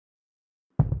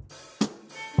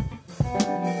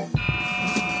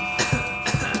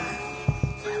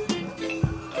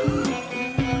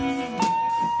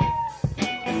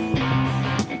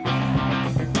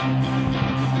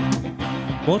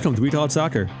Welcome to We Talk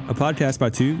Soccer, a podcast by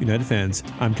two United fans.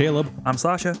 I'm Caleb. I'm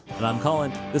Sasha. And I'm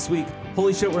Colin. This week,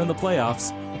 holy shit, we're in the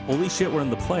playoffs. Holy shit, we're in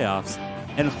the playoffs.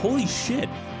 And holy shit,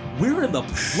 we're in the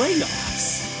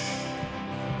playoffs.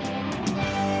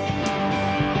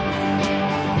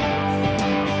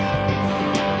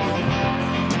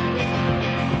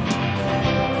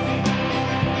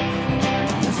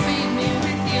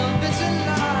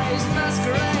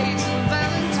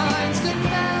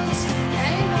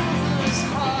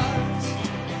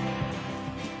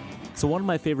 So one of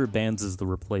my favorite bands is The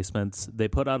Replacements. They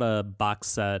put out a box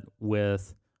set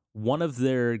with one of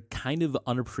their kind of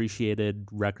unappreciated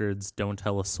records, Don't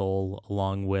Tell a Soul,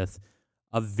 along with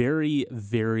a very,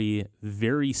 very,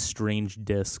 very strange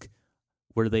disc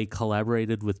where they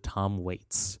collaborated with Tom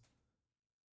Waits.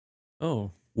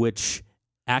 Oh. Which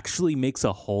actually makes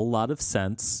a whole lot of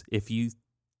sense if you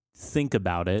think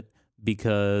about it,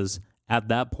 because at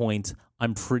that point,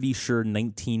 I'm pretty sure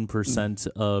 19%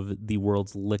 of the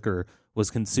world's liquor was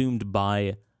consumed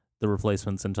by The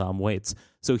Replacements and Tom Waits.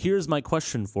 So here's my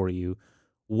question for you.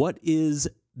 What is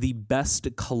the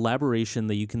best collaboration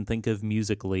that you can think of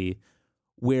musically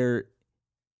where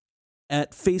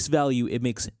at face value it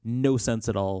makes no sense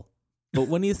at all, but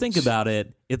when you think about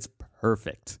it, it's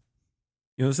perfect?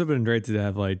 You know, this would have been great to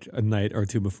have like a night or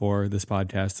two before this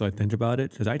podcast so I think about it,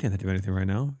 because I can't think of anything right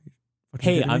now.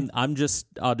 Hey, I'm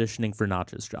just auditioning for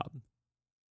Notch's job.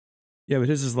 Yeah, but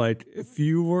this is like, if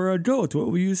you were a goat, what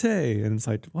would you say? And it's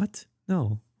like, what?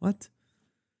 No, what?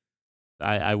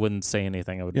 I wouldn't say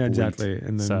anything. I would. Yeah, bleat. exactly.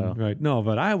 And then, right. No,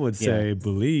 but I would say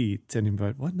bleat. And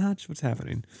but what, Notch? What's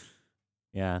happening?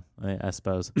 Yeah, I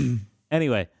suppose.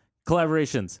 Anyway,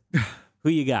 collaborations. Who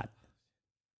you got?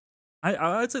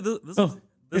 I'd say this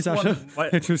hey, Sasha.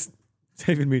 It's just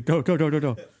saving me. Go.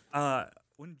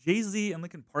 When Jay-Z and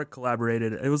Linkin Park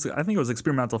collaborated, I think it was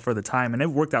experimental for the time, and it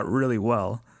worked out really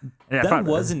well. And that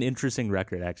was an interesting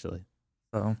record, actually.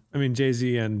 So I mean,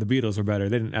 Jay-Z and the Beatles were better.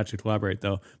 They didn't actually collaborate,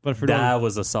 though. But that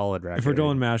was a solid record. If we're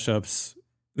doing mashups,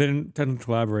 they didn't technically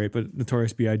collaborate, but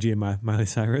Notorious B.I.G. and Miley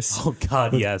Cyrus. Oh,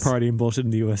 God, yes. Party and Bullshit in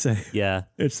the USA. Yeah.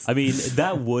 I mean,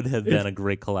 that would have been a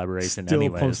great collaboration still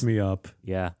anyways. Pumps me up.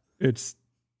 Yeah. It's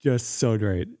just so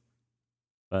great.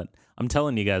 But I'm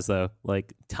telling you guys, though,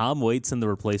 like Tom Waits and The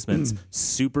Replacements,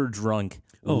 super drunk,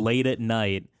 late at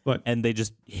night, and they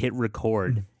just hit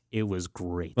record. It was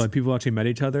great. Like people actually met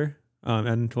each other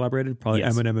and collaborated. Probably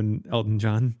Eminem and Elton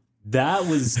John. That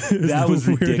was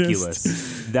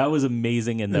ridiculous. That was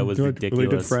amazing, and that was ridiculous.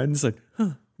 Really good friends. Like,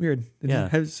 weird.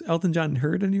 Has Elton John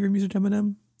heard any of your music,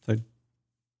 Eminem? Like,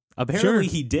 apparently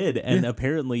he did, and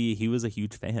apparently he was a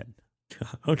huge fan.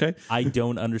 Okay. I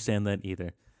don't understand that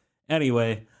either.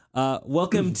 Anyway,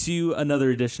 welcome to another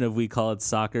edition of We Call It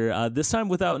Soccer. This time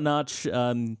without Notch.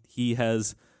 He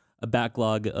has a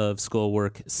backlog of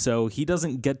schoolwork, so he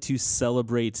doesn't get to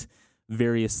celebrate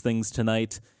various things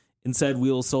tonight. Instead, we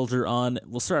will soldier on.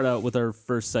 We'll start out with our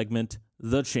first segment,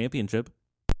 the championship.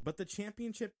 But the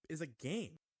championship is a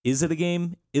game. Is it a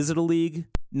game? Is it a league?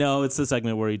 No, it's the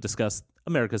segment where we discuss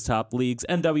America's top leagues,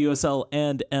 NWSL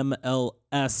and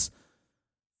MLS.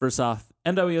 First off,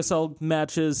 NWSL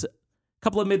matches.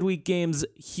 Couple of midweek games.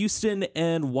 Houston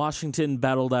and Washington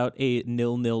battled out a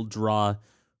 0-0 draw,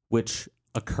 which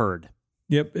occurred.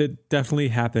 Yep, it definitely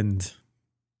happened.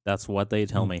 That's what they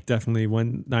tell me. Definitely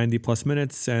went 90 plus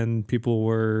minutes, and people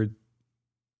were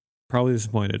probably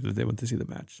disappointed that they went to see the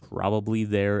match. Probably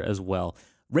there as well.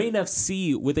 Reign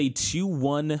FC with a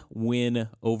 2-1 win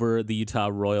over the Utah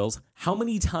Royals. How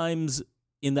many times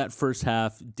in that first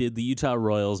half did the Utah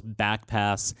Royals back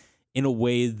pass in a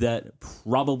way that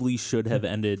probably should have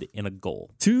ended in a goal?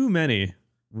 Too many.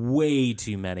 Way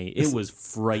too many. It was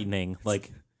frightening.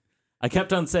 Like, I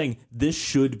kept on saying, this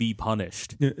should be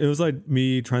punished. It was like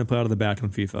me trying to play out of the back on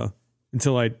FIFA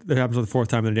until it happens for the fourth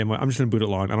time in the game. I'm just going to boot it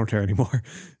long. I don't care anymore.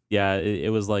 Yeah, it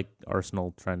was like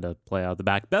Arsenal trying to play out the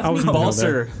back. Bethany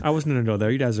Balser. I wasn't going to go there.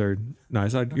 You guys are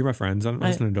nice. You're my friends. I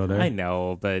wasn't going to go there. I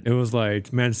know, but it was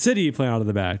like Man City playing out of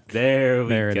the back. There we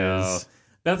go. It is.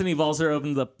 Bethany Balser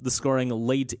opened up the scoring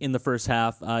late in the first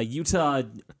half. Utah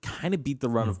kind of beat the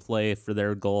run of play for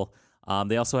their goal.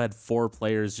 They also had 4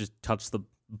 players just touch the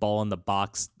ball in the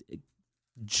box.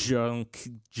 Junk,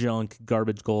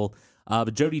 garbage goal.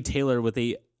 But Jody Taylor with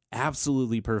a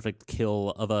absolutely perfect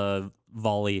kill of a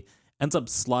volley ends up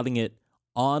slotting it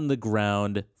on the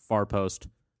ground, far post,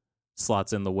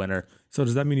 slots in the winner. So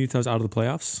does that mean Utah's out of the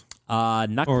playoffs?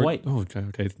 Not quite. Oh,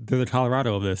 okay. They're the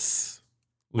Colorado of this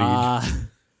league.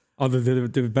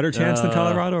 The better chance than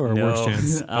Colorado or no. worse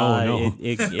chance?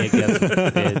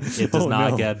 It does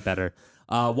not get better.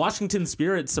 Washington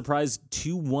Spirit surprise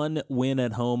 2-1 win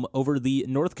at home over the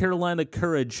North Carolina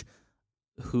Courage,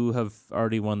 who have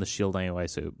already won the Shield anyway,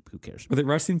 so who cares? Were they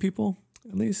resting people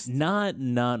at least?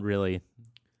 Not really,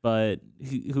 but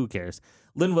who cares?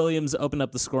 Lynn Williams opened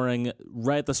up the scoring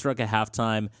right at the stroke of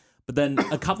halftime, but then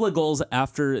a couple of goals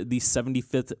after the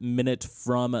 75th minute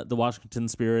from the Washington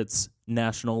Spirit's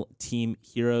national team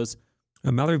heroes.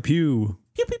 Mallory Pugh.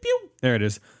 Pew, pew, pew. There it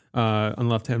is. On the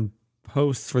left-hand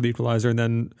post for the equalizer. And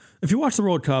then if you watch the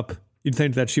World Cup, you'd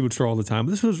think that she would score all the time.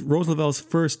 But this was Rose Lavelle's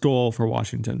first goal for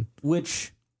Washington.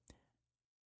 Which,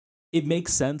 it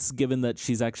makes sense given that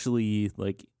she's actually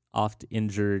like oft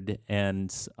injured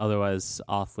and otherwise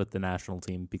off with the national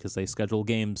team because they schedule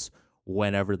games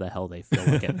whenever the hell they feel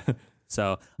like it.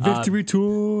 So Victory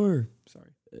Tour. Sorry.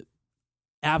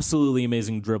 Absolutely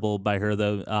amazing dribble by her,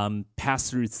 though. Pass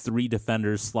through 3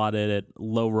 defenders, slotted it,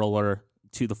 low roller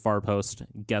to the far post,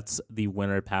 gets the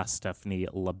winner past Stephanie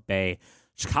LeBay.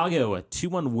 Chicago, a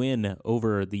 2-1 win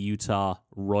over the Utah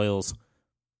Royals.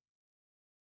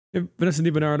 Yeah, Vanessa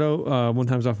DiBernardo, one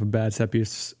time's off a bad set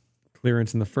piece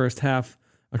clearance in the first half.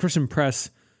 Christian Press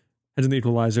has an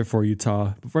equalizer for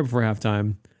Utah right before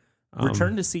halftime.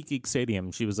 Returned to SeatGeek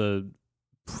Stadium. She was a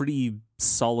pretty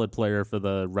solid player for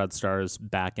the Red Stars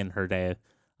back in her day,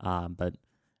 but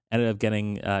ended up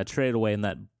getting traded away in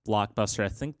that blockbuster. I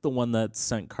think the one that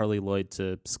sent Carly Lloyd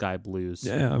to Sky Blues,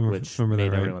 which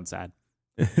made everyone sad.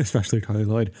 Especially Carly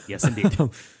Lloyd. Yes, indeed.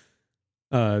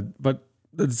 But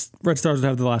the Red Stars would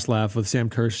have the last laugh with Sam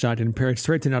Kerr's shot and parried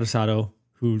straight to Natasado,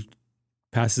 who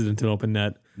passes into an open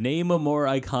net. Name a more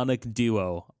iconic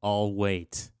duo. I'll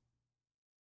wait.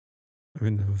 I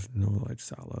mean, there was no like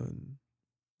Salah and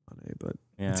Mane, but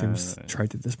Yeah, it seems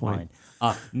trite at this point.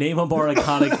 Name a more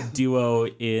iconic duo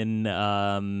in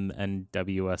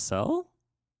NWSL?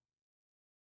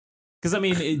 Because I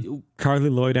mean,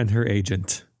 Carly Lloyd and her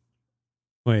agent.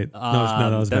 Wait, no,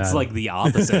 that was that's bad. like the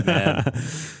opposite, man.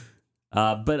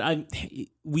 But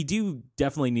we do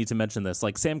definitely need to mention this.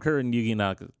 Like Sam Kerr and Yuki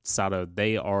Nakasato,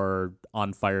 they are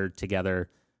on fire together.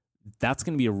 That's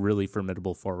going to be a really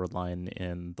formidable forward line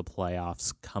in the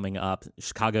playoffs coming up.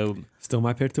 Chicago, Still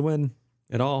my pick to win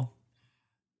it all.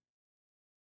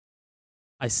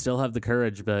 I still have the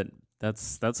courage, but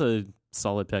that's a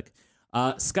solid pick.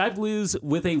 Sky Blues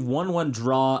with a 1-1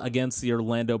 draw against the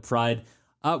Orlando Pride.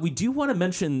 We do want to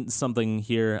mention something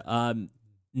here.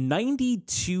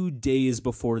 92 days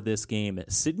before this game,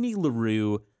 Sydney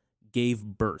Leroux gave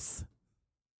birth.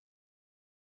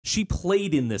 She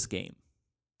played in this game.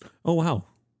 Oh, wow.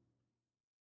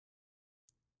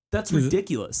 That's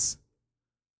ridiculous.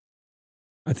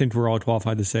 I think we're all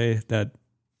qualified to say that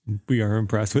we are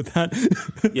impressed with that.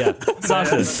 Yeah.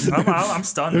 Sasha. I'm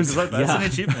stunned because that's an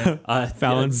achievement.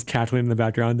 Fallon's cackling in the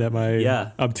background at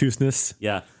my obtuseness.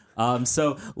 Yeah.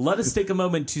 So let us take a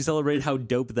moment to celebrate how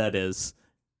dope that is.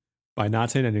 By not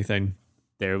saying anything.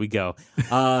 There we go.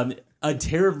 A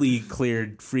terribly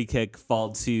cleared free kick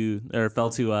fell to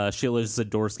Sheila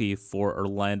Zadorsky for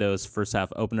Orlando's first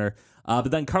half opener.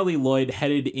 But then Carly Lloyd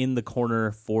headed in the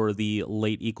corner for the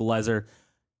late equalizer.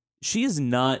 She is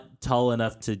not tall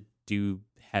enough to do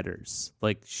headers.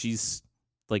 Like she's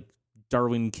like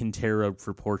Darwin Quintero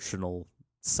proportional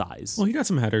size. Well, he got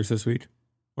some headers this week.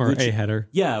 Or a header.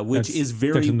 Yeah, which That's is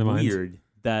very in the mind. weird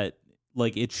that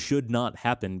like it should not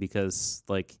happen because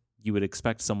like you would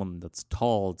expect someone that's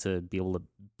tall to be able to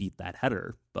beat that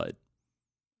header, but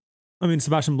I mean,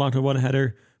 Sebastian Blanco won a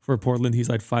header for Portland. He's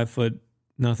like 5'0",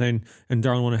 and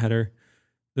Darwin won a header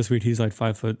this week. He's like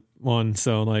 5'1",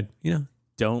 so like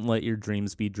don't let your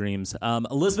dreams be dreams.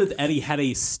 Elizabeth Eddy had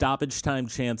a stoppage time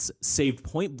chance saved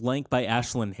point blank by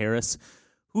Ashlyn Harris,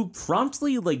 who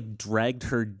promptly like dragged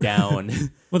her down.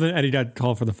 Well, then Eddie got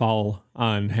called for the foul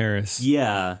on Harris.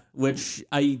 Yeah, which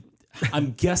I'm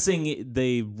guessing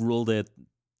they ruled it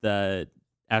that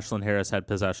Ashlyn Harris had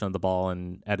possession of the ball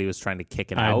and Eddie was trying to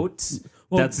kick it out.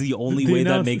 Well, that's the only way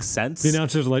that makes sense. The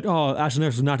announcers were like, oh, Ashlyn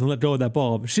Harris was not going to let go of that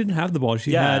ball. But she didn't have the ball.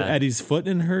 She had Eddie's foot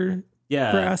in her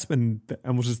grasp and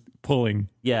was just pulling.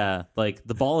 Yeah, like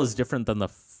the ball is different than the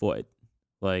foot.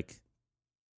 Like,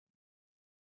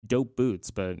 dope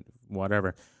boots, but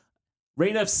whatever.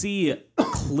 Reign FC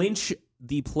clinch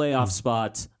the playoff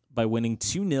spot by winning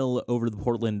 2-0 over the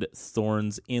Portland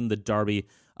Thorns in the derby.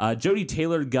 Jodie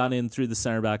Taylor got in through the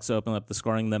center backs to open up the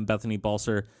scoring. Then Bethany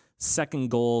Balser, second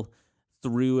goal,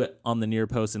 threw it on the near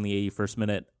post in the 81st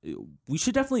minute. We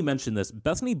should definitely mention this.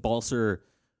 Bethany Balser,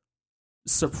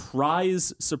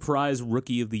 surprise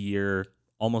rookie of the year,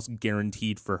 almost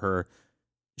guaranteed for her.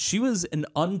 She was an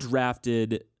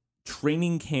undrafted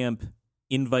training camp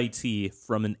invitee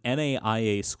from an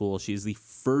NAIA school. She's the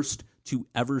first to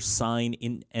ever sign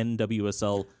in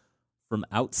NWSL from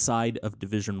outside of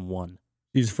Division 1.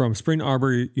 He's from Spring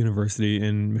Arbor University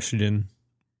in Michigan,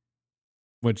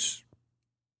 which,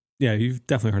 yeah, you've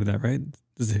definitely heard of that, right?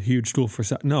 This is a huge school for...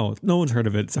 No one's heard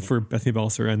of it except for Bethany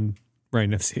Balser and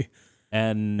Brian Nipsey.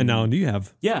 And now do you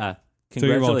have? Yeah. So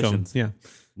you're welcome. Congratulations. Yeah.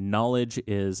 Knowledge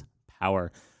is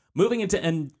power. Moving into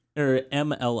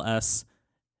MLS,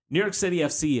 New York City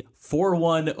FC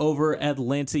 4-1 over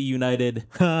Atlanta United.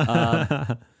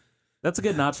 That's a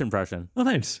good Notch impression. Oh,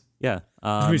 thanks. Yeah.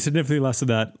 There'll be significantly less of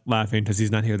that laughing because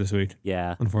he's not here this week.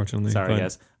 Yeah. Unfortunately. Sorry,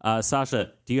 but guys.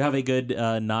 Sasha, do you have a good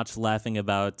Notch laughing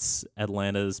about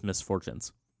Atlanta's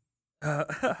misfortunes? No,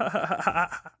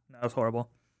 it's horrible.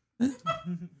 Do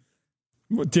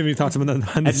you have any thoughts on this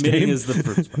Admitting game? is the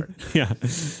first part. Yeah.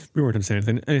 We weren't going to say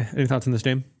anything. Any thoughts on this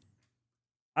game?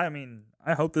 I mean,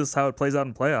 I hope this is how it plays out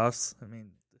in playoffs. I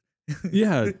mean,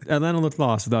 Yeah. Atlanta looked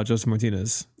lost without Joseph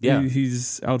Martinez. Yeah.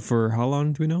 He's out for how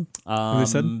long, do we know? They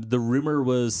said? The rumor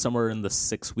was somewhere in the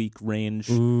 6-week range.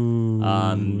 Ooh,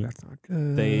 Um, that's not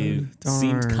good. They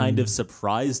seemed Darn. kind of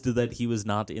surprised that he was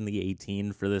not in the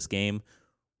 18 for this game.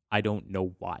 I don't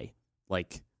know why.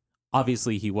 Like,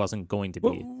 obviously he wasn't going to be.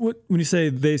 What, when you say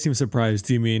they seem surprised,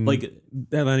 do you mean Like,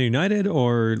 Atlanta United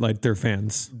or like their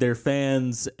fans? their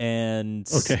fans and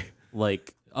Okay.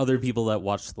 like other people that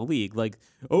watch the league. Like,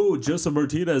 oh, Joseph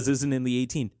Martinez isn't in the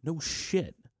 18. No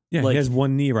shit. Yeah, Like- he has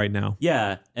one knee right now.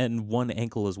 Yeah, and one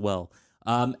ankle as well.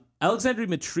 Alexandru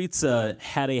Mitrica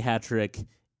had a hat trick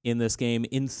in this game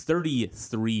in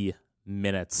 33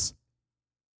 minutes.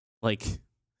 Like,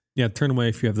 Yeah, turn away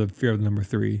if you have the fear of the number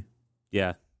 3.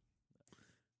 yeah.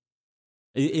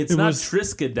 It's It not was-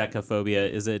 triskaidekaphobia,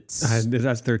 is it?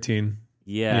 That's 13.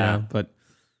 Yeah. But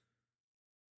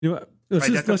you know what? Let's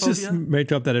just Tridecaphobia?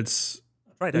 make up that it's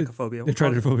tridecaphobia.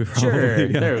 tridecaphobia. Probably. Sure.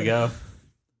 Yeah. There we go.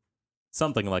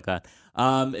 Something like that.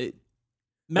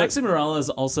 Maxi Morales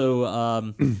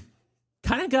also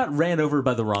kind of got ran over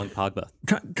by the wrong Pogba.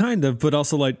 Kind of, but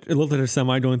also like it looked like a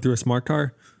semi going through a smart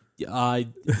car. I've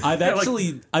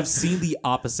seen the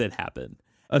opposite happen.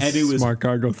 And it was smart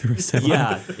car go through a semi.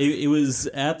 Yeah, it was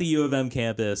at the U of M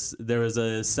campus. There was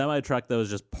a semi truck that was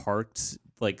just parked,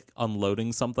 like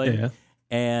unloading something, Yeah.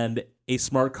 and a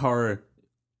smart car,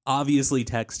 obviously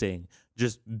texting,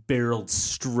 just barreled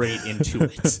straight into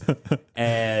it,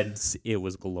 and it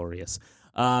was glorious.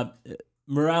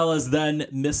 Morales then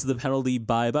missed the penalty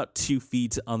by about 2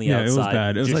 feet on the outside. It was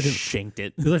bad. It was just like shanked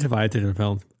it. It was like if I had taken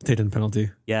the penalty.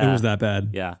 Yeah. It was that bad.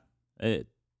 Yeah,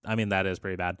 that is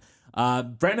pretty bad.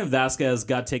 Brandon Vasquez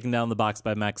got taken down the box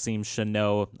by Maxime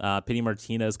Chanot. Pity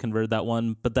Martinez converted that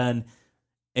one, but then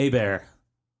Abear,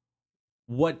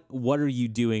 what are you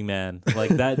doing, man? Like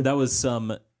that was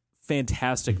some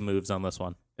fantastic moves on this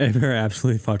one. Eber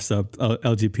absolutely fucks up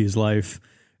LGP's life,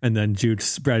 and then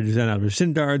jukes Brad Dusan out of his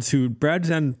shin guards, who Brad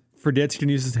Dusan forgets he can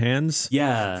use his hands.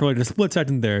 Yeah, For like a split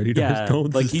second there. He yeah.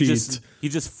 don't Like his feet. he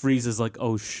just freezes. Like,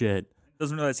 oh shit.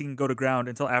 Doesn't realize he can go to ground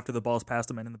until after the ball's past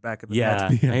him and in the back of the Yeah,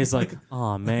 net. and he's like,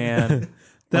 oh man.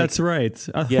 That's right.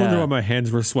 I Yeah. wonder why my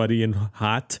hands were sweaty and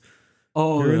hot.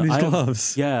 Oh, They're in these I have-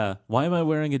 gloves. Yeah. Why am I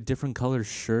wearing a different color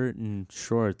shirt and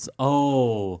shorts?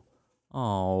 Oh.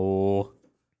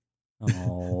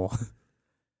 But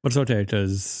it's okay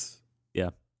because Yeah.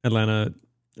 Atlanta,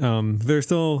 they're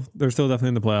still definitely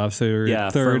in the playoffs. They're Yeah,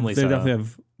 third. firmly They so. definitely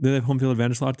have home field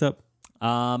advantage locked up.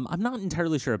 I'm not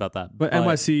entirely sure about that. But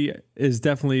NYC is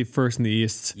definitely first in the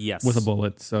East Yes. with a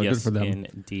bullet, so yes, good for them.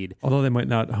 indeed. Although they might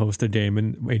not host a game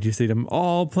in AG Stadium,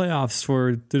 all playoffs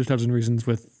for the dozen reasons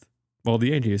with, well,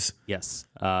 the AGs. Yes.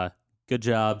 Good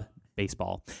job,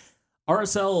 baseball.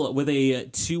 RSL with a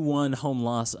 2-1 home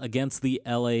loss against the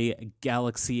LA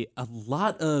Galaxy. A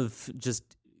lot of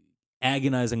just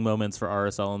agonizing moments for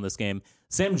RSL in this game.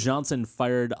 Sam Johnson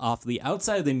fired off the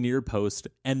outside of the near post,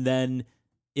 and then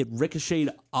it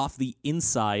ricocheted off the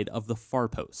inside of the far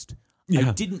post. I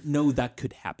Yeah. didn't know that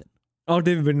could happen. All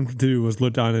David Binn could do was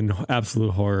look on in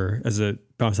absolute horror as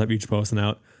it bounced up each post and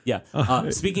out. Yeah.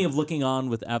 Speaking of looking on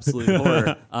with absolute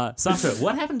horror, Sasha,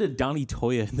 what happened to Donny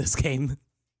Toya in this game?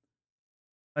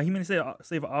 He managed to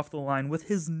save off the line with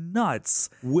his nuts.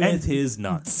 With his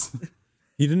nuts.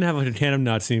 He didn't have like a tandem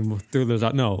nut seam through those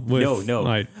out. No. No.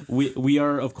 Right. We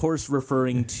are, of course,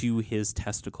 referring to his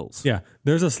testicles. Yeah.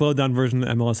 There's a slowed down version of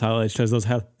MLS highlights because those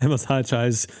MLS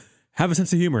highlights have a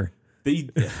sense of humor.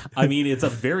 It's a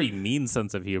very mean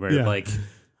sense of humor. Yeah. Like,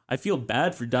 I feel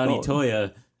bad for Donny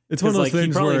Toya. It's one of those like, he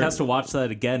things probably where has to watch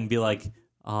that again and be like,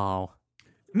 oh.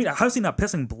 I mean, how's he not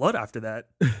pissing blood after that?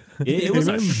 It was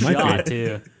a It might be. shot,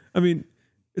 too. I mean,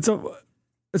 it's one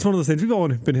of those things. We've all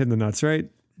been hitting the nuts, right?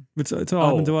 It's all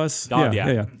happened to us. God,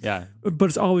 yeah. But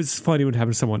it's always funny when it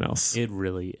happens to someone else. It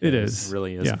really It is. is. It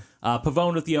really is. Yeah.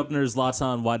 Pavone with the openers,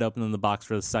 Latan wide open in the box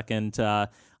for the second.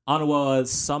 Onawa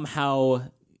somehow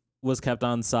was kept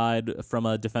onside from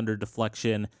a defender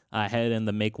deflection ahead in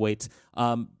the make weight.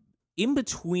 In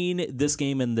between this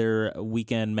game and their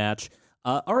weekend match,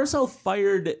 RSL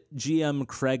fired GM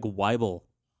Craig Weibel.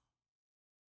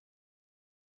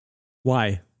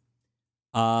 Why?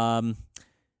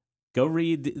 Go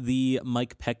read the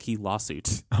Mike Petke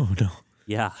lawsuit. Oh, no.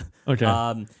 Yeah. Okay.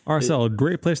 RSL, a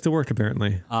great place to work,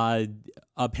 apparently.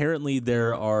 Apparently,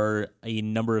 there are a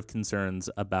number of concerns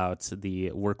about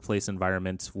the workplace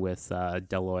environment with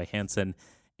Deloy Hansen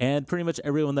and pretty much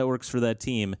everyone that works for that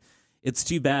team. It's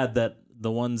too bad that the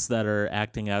ones that are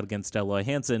acting out against Deloy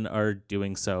Hansen are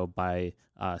doing so by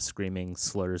screaming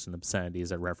slurs and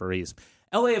obscenities at referees.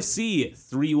 LAFC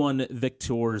 3-1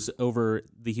 victors over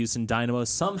the Houston Dynamo.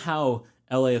 Somehow,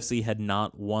 LAFC had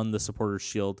not won the Supporters'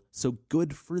 Shield, so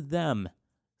good for them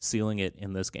sealing it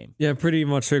in this game. Yeah, pretty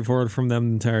much straightforward from them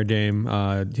the entire game.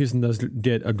 Houston does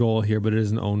get a goal here, but it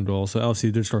is an own goal, so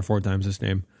LAFC did score 4 times this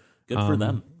game. Good for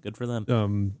them. Good for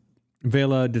them.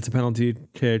 Vela gets a penalty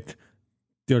kick.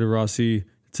 Diodo Rossi,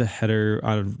 it's a header.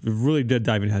 Really good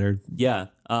diving header. Yeah.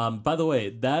 By the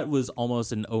way, that was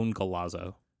almost an own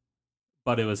golazo,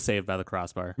 but it was saved by the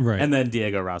crossbar. Right. And then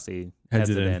Diego Rossi heads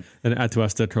it in. And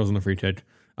Atuesta curls on the free kick.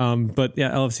 But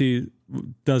yeah, LFC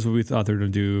does what we thought they were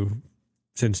going to do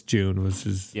since June, which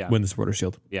is win the Supporters'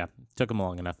 Shield. Yeah, took them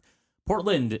long enough.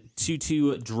 Portland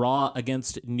 2-2 draw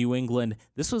against New England.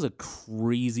 This was a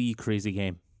crazy, crazy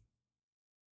game.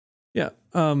 Yeah.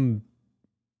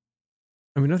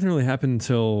 I mean, nothing really happened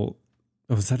until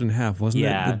the second half, wasn't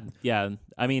it? Yeah.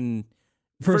 I mean,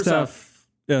 first half,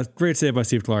 yeah, great save by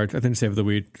Steve Clark. I think save of the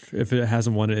week. If it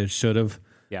hasn't won it, it should have.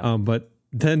 Yeah. But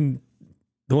then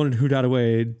the one who got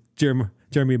away, Jeremy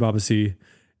Babasi,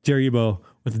 Jerry Ebo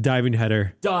with a diving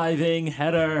header.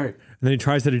 And then he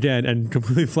tries it again and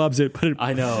completely flubs it, but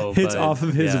it hits off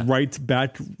of his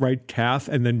right calf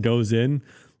and then goes in.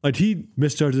 Like, he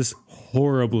misjudged this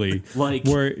horribly. Like,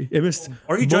 where it missed.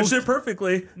 Or he judged it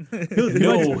perfectly.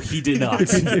 No, he did not.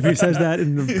 If he says that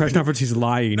in the press conference, he's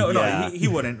lying. No, he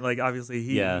wouldn't. Like,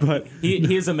 obviously, but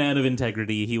he is a man of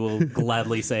integrity. He will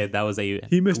gladly say that was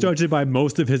he misjudged it by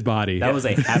most of his body. That was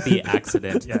a happy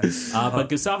accident. Yes. But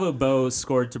Gustavo Bo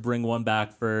scored to bring one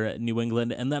back for New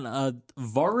England, and then a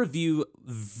VAR review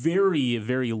very,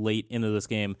 very late into this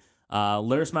game.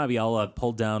 Laris Mabiala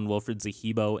pulled down Wilfred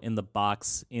Zahibo in the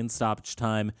box in stoppage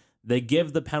time. They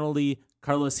give the penalty.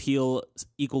 Carlos Heel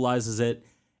equalizes it.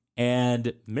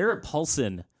 And Merritt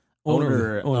Paulson,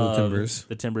 owner of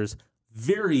the Timbers,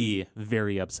 very,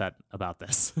 very upset about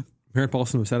this. Merritt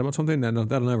Paulson upset about something? That'll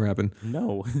never happen.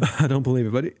 No. I don't believe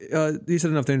it. But he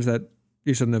said enough things that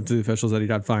he shouldn't have to the officials that he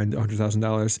got fined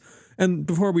 $100,000. And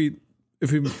before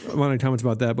if we want any comments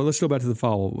about that, but let's go back to the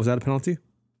foul. Was that a penalty?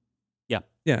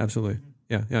 Yeah, absolutely.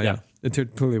 Yeah. It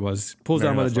totally was. Pulls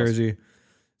down by the jersey.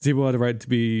 Zebo had the right to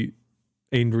be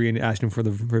angry and asking for the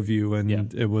review,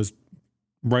 and it was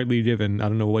rightly given. I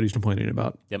don't know what he's complaining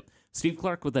about. Yep. Steve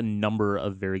Clark with a number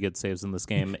of very good saves in this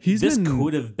game. This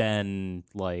could have been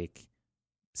like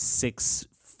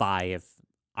 6-5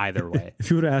 either way.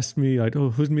 If you would have asked me, like,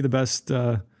 who's going to be the best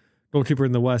goalkeeper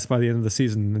in the West by the end of the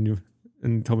season,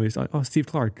 and told me, Steve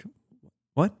Clark.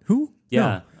 What? Who? Yeah,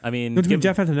 no. I mean, would it be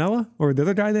Jeff Antonella or the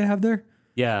other guy they have there?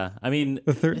 Yeah, I mean,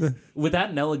 with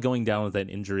that Nella going down with that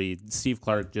injury, Steve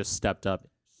Clark just stepped up.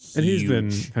 Huge. And he's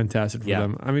been fantastic for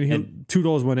them. I mean, 2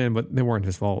 goals went in, but they weren't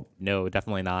his fault. No,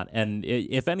 definitely not. And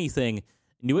if anything,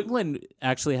 New England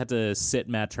actually had to sit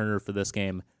Matt Turner for this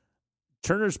game.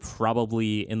 Turner's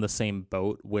probably in the same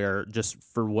boat where just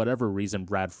for whatever reason,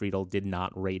 Brad Friedel did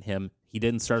not rate him. He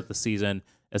didn't start the season.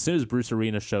 As soon as Bruce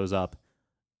Arena shows up,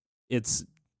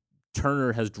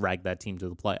 Turner has dragged that team to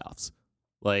the playoffs.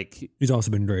 Like, he's also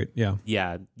been great. Yeah.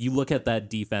 Yeah. You look at that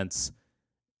defense,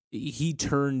 he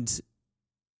turned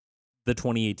the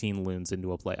 2018 Loons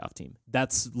into a playoff team.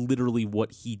 That's literally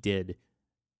what he did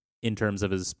in terms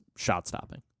of his shot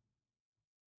stopping.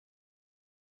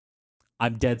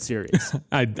 I'm dead serious.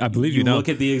 I believe you look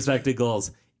at the expected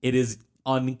goals. It is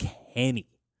uncanny.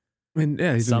 I mean,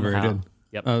 yeah, he's been very good.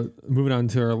 Yep. Moving on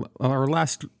to our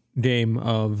last game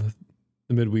of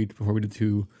the midweek before we get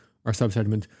to our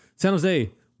subsegment. San Jose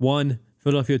 1,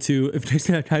 Philadelphia 2. If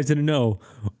guys didn't know,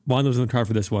 Wando's in the car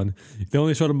for this one. They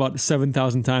only showed him about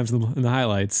 7,000 times in the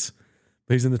highlights,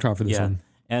 but he's in the car for this one.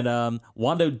 And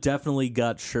Wando definitely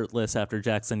got shirtless after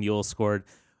Jackson Ewell scored.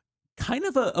 Kind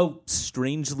of a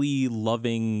strangely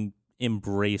loving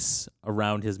embrace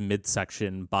around his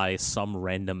midsection by some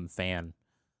random fan.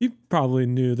 You probably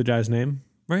knew the guy's name,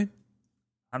 right?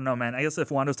 I don't know, man. I guess if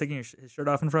Wando's taking his shirt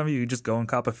off in front of you, you just go and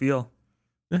cop a feel.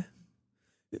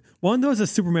 Wando has a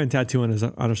Superman tattoo on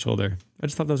his shoulder. I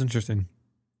just thought that was interesting.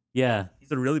 Yeah,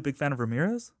 He's a really big fan of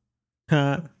Ramirez.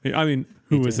 I mean,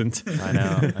 who isn't? I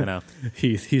know.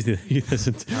 Heath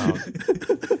isn't. Oh.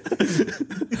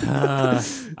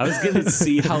 I was going to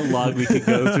see how long we could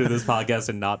go through this podcast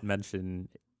and not mention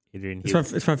Adrian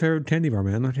Heath. It's my favorite candy bar,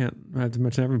 man. I have to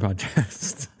mention every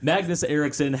podcast. Magnus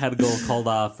Eriksson had a goal called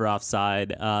off for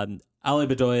offside. Ali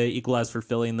Bedoya equalized for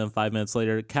Philly, and then 5 minutes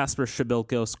later, Kasper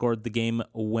Shabilko scored the game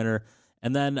winner.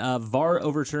 And then VAR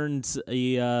overturned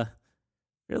a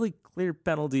fairly clear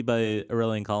penalty by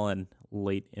Aurelian Collin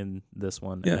late in this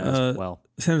one as well.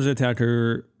 San Jose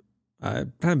attacker,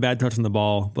 kind of bad touch on the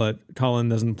ball, but Collin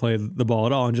doesn't play the ball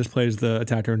at all and just plays the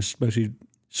attacker and basically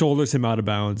shoulders him out of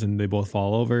bounds, and they both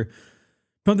fall over.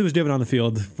 Penalty was given on the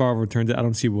field. VAR overturned it. I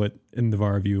don't see what in the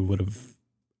VAR view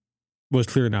was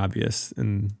clear and obvious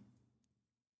and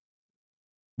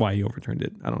why he overturned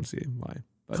it. I don't see why.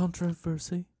 But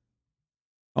Controversy.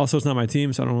 also, it's not my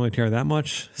team, so I don't really care that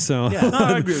much. So Yeah, no,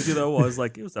 I agree with you. Though it was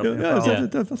definitely a foul. I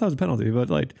thought it was a penalty, but it's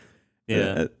like,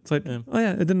 oh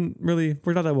yeah, it didn't really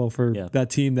work out that well for that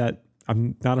team that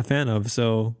I'm not a fan of.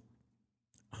 So,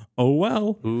 oh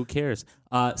well. Who cares?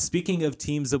 Speaking of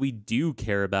teams that we do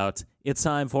care about, it's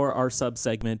time for our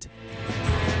sub-segment.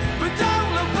 But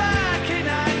don't look back in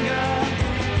anger.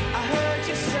 I heard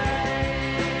you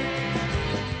say.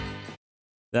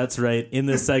 That's right. In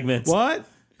this segment, What?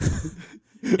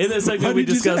 In this segment, What we did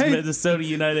you discuss say? Minnesota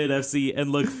United FC and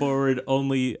look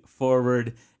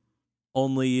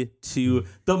only to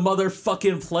the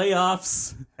motherfucking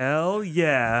playoffs. Hell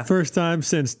yeah. First time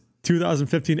since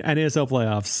 2015 NASL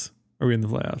playoffs. Are we in the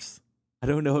playoffs? I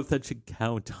don't know if that should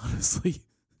count, honestly.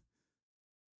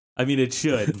 I mean, it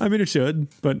should. I mean, it should,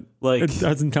 but Like- it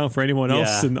doesn't count for anyone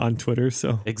else Yeah. on Twitter.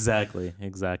 So, Exactly.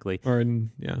 or in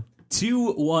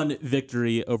 2-1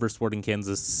 victory over Sporting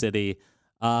Kansas City.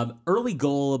 Early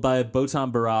goal by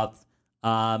Botan Barath.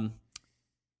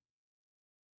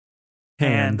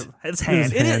 Hand. It's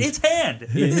hand. It's hand.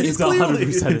 It's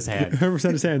 100% his hand.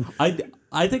 100% his hand.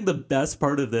 I think the best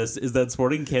part of this is that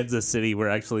Sporting Kansas City were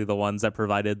actually the ones that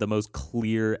provided the most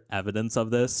clear evidence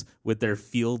of this with their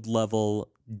field level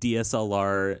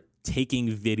DSLR taking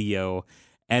video.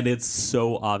 And it's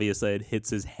so obvious that it hits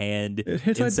his hand. It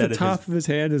hits like instead the of top of his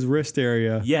hand, his wrist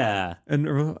area. Yeah. And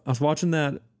I was watching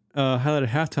that highlight at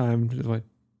halftime. Just like,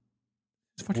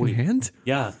 his fucking Wait. hand?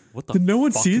 Yeah. What the Did no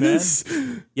one fuck, see man? this?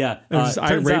 Yeah. I was just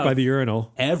turns irate out by the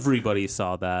urinal. everybody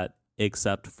saw that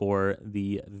except for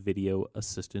the video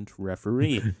assistant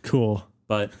referee. Cool.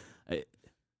 But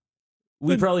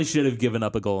we probably should have given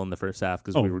up a goal in the first half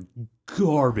because we were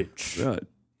garbage.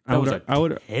 I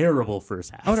would Terrible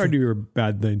first half. I would argue we were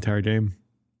bad the entire game.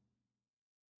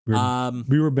 We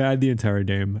were bad the entire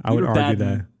game. I we would were argue bad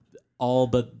that. in all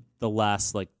but the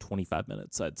last 25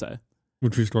 minutes, I'd say.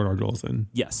 Which we scored our goals in.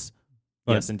 Yes.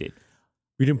 But- Yes, indeed.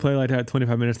 We didn't play like that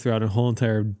 25 minutes throughout a whole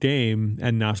entire game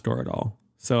and not score at all.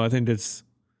 So I think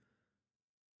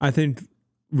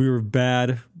we were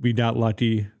bad, we got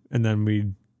lucky, and then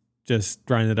we just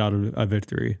grinded out a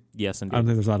victory. Yes, I don't indeed.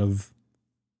 think there's a lot of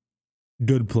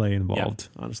good play involved,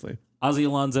 honestly. Ozzy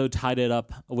Alonso tied it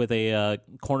up with a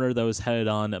corner that was headed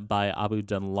on by Abu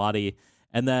Danladi.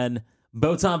 And then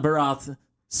Botan Barath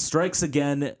strikes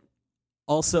again,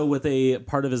 also with a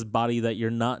part of his body that you're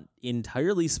not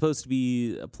entirely supposed to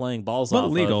be playing balls But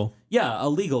off legal. of. Yeah, a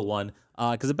legal one.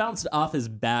 Because it bounced off his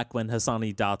back when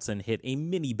Hassani Dotson hit a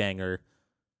mini banger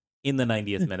in the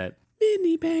 90th minute.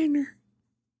 Mini banger.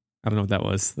 I don't know what that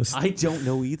was. I don't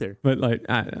know either. But like,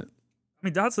 I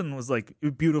mean, Dotson was like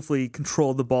beautifully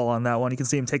controlled the ball on that one. You can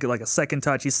see him take it like a second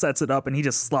touch. He sets it up and he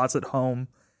just slots it home.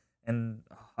 And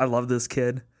I love this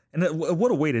kid. And what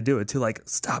a way to do it too, like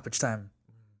stoppage time.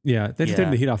 yeah, they just Yeah.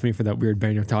 taking the heat off me for that weird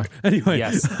banger talk. Anyway,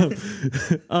 Yes.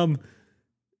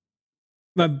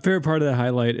 My favorite part of that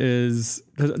highlight is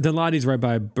Danladi's right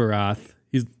by Barath.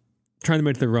 He's trying to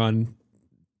make the run.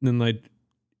 And then like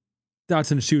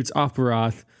Dotson shoots off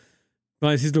Barath.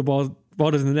 But sees the ball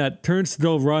does in the net, turns to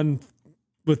go run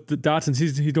with the Dotson.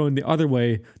 He's going the other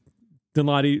way.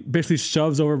 Danladi basically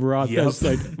shoves over Barath as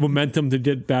like momentum to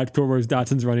get back towards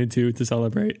Dotson's running to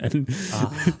celebrate. And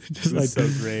just like so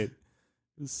great.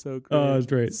 It was so great. Oh, it was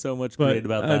great. So much But great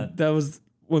about that. that was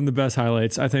one of the best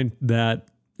highlights. I think that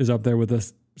is up there with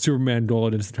the Superman goal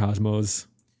against the Cosmos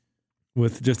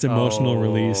with just emotional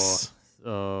release.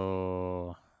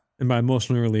 Oh. And by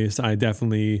emotional release, I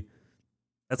definitely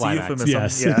That's Climax. a euphemism.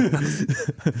 yes.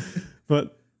 Yeah.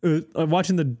 But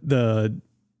watching the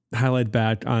highlight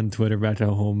back on Twitter back at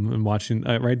home and watching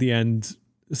right at the end.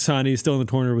 Sonny's still in the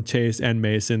corner with Chase and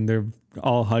Mason. They're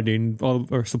all hugging. All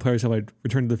our players have like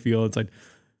returned to the field. It's like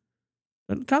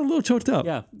I got a little choked up.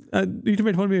 Yeah. You can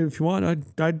make fun of me if you want.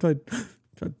 I'd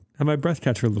have my breath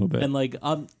catch for a little bit. And like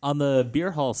on the beer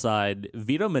hall side,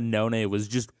 Vito Mannone was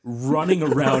just running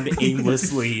around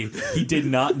aimlessly. He did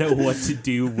not know what to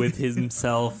do with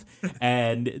himself,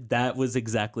 and that was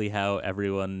exactly how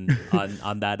everyone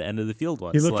on that end of the field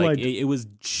was. He looked like it was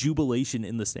jubilation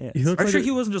in the stands. he looked Are you like sure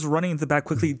he wasn't just running into the back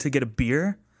quickly to get a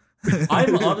beer?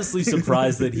 I'm honestly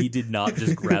surprised that he did not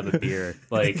just grab a beer.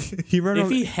 Like, He ran if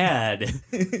around- he had,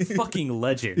 fucking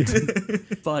legend.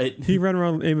 But he ran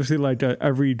around aimlessly like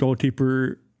every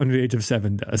goalkeeper under the age of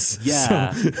 7 does.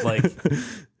 yeah, So, like,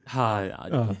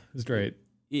 it was great.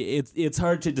 it's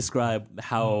hard to describe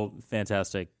how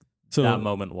fantastic So that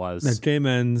moment was. that game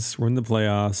ends. We're in the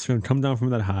playoffs. We're gonna come down from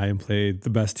that high and play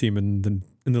the best team in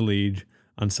the league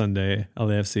on Sunday,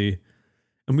 LAFC,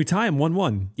 and we tie them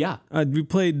 1-1. Yeah. We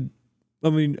played. I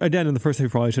mean, again, in the first half, we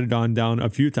probably should have gone down a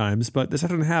few times, but the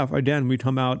second half, again, we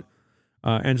come out.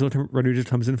 Angelo Rodriguez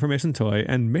comes in for Mason Toy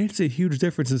and makes a huge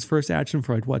difference in his first action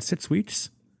for 6 weeks.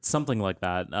 Something like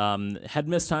that. Had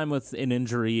missed time with an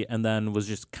injury and then was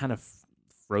just kind of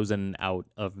frozen out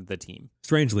of the team.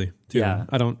 Strangely, too. Yeah.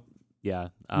 I don't. Yeah.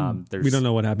 We don't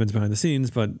know what happens behind the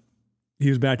scenes, but he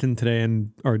was back in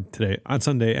on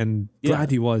Sunday, and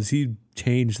glad he was. He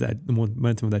changed the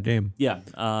momentum of that game. Yeah.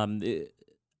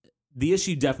 The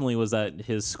issue definitely was that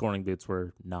his scoring boots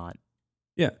were not.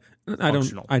 Yeah,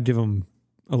 Functional. I give him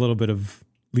a little bit of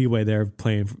leeway there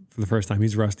playing for the first time.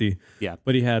 He's rusty. Yeah.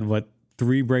 But he had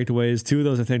 3 breakaways. 2 of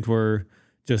those I think were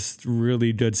just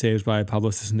really good saves by Pablo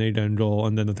Cisneda and goal,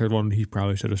 and then the third one he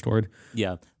probably should have scored.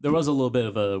 Yeah. There was a little bit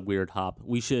of a weird hop.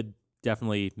 We should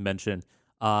definitely mention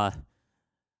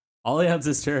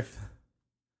Allianz's turf.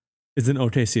 It's in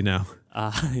OKC now.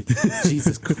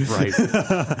 Jesus Christ.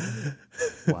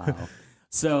 Wow.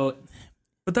 So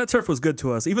But that turf was good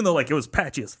to us, even though it was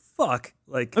patchy as fuck.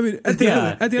 Like, I mean, at the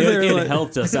yeah, end, it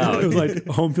helped us out. It was like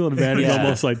home field advantage, Yeah.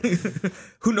 almost like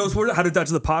who knows how to dodge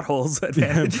the potholes? yeah,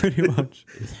 Advantage. pretty much.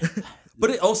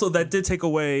 But that did take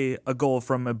away a goal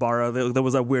from Ibarra. There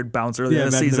was that weird bounce earlier in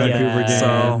the back in the season. Vancouver game.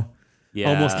 So Yeah,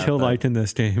 Almost killed but- Ike in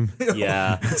this game.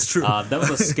 Yeah, it's true. That was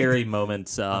a scary moment.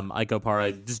 Ike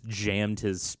Opara just jammed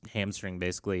his hamstring.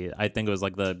 Basically, I think it was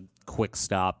like the quick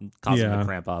stop causing him to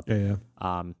cramp up. Yeah.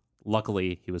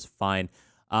 Luckily, he was fine.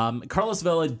 Carlos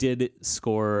Vela did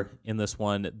score in this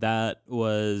one. That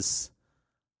was.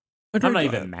 I'm not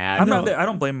even mad. I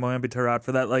don't blame Mohamed Tarat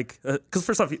for that. Because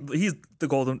first off, he's going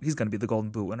to be the Golden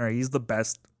Boot winner. He's the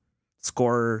best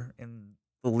scorer in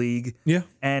the league. Yeah.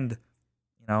 And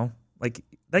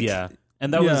Yeah,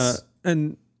 and that was.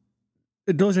 And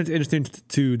it goes into interesting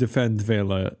to defend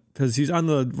Vela because he's on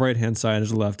the right hand side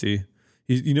as a lefty.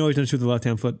 He's going to shoot the left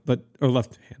hand foot,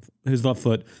 his left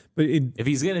foot. But If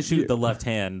he's gonna shoot the left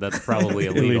hand, that's probably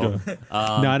illegal.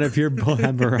 Not if you're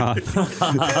Bohan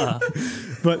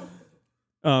But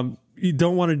you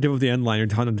don't want to give up the end line. You're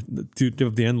trying to give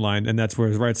up the end line, and that's where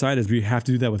his right side is. We have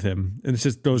to do that with him, and it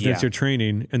just goes against Yeah. your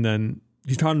training. And then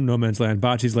he's taught him no man's land.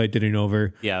 Bocce's late getting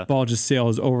over. Yeah. Ball just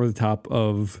sails over the top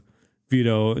of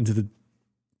Vito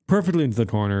perfectly into the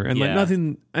corner, and Yeah.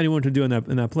 nothing anyone can do in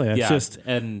that play. It's Yeah, just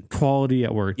and quality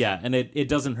at work. yeah, and it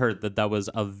doesn't hurt that was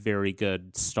a very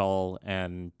good stall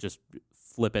and just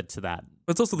flip it to that.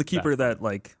 But it's also the keeper that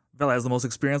Vela has the most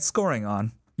experience scoring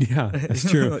on. Yeah, it's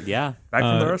true. Yeah, Back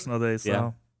from the Arsenal days. So.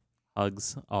 yeah.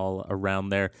 Hugs all around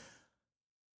there.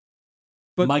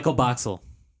 But- Michael Boxall.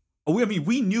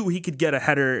 We knew he could get a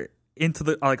header into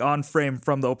the on frame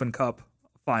from the Open Cup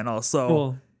final. So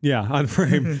Well, yeah, on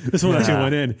frame. This one actually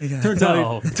went in. Turns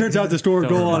out to score a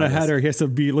Don't goal on a remind us. header, he has to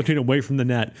be looking away from the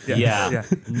net. Yeah. Yeah.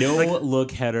 No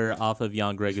look header off of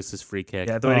Jan Gregus' free kick.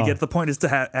 the way to get the point is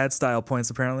to add style points.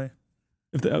 Apparently,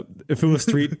 If it was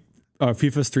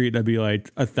FIFA Street, that'd be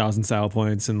 1,000 style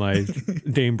points and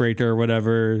Game Breaker or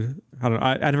whatever. I don't know.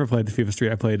 I never played the FIFA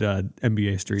Street. I played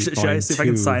NBA Street. should I see if I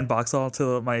can sign Boxall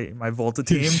to my Volta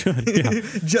team? Yeah.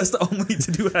 Just only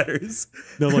to do headers.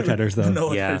 No look headers though.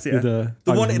 No Yeah. headers. Yeah. The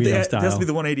The one Argentina it has style. to be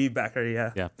the 180 backer.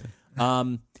 Yeah. Yeah.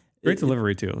 Great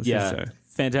delivery too. Let's just Yeah. say.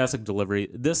 Fantastic delivery.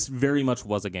 This very much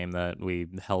was a game that we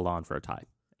held on for a tie.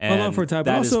 Hold on And for a time,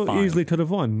 but that is also fine. easily could have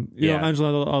won. You know, Yeah.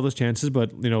 Angelo had all those chances,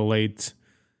 but late.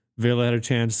 Vela had a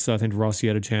chance. I think Rossi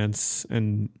had a chance,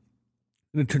 and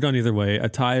it turned on either way. A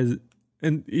tie,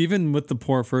 and even with the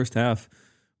poor first half,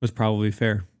 was probably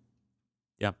fair.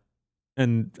 Yeah.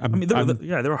 And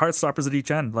There were heart stoppers at each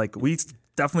end. We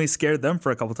definitely scared them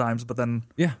for a couple times, but then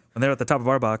yeah. when they're at the top of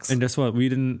our box, And guess what? We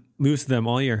didn't lose to them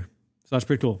all year. that's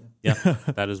pretty cool. Yeah,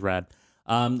 that is rad.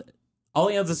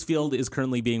 Allianz's Field is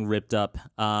currently being ripped up.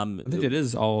 I think it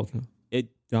is all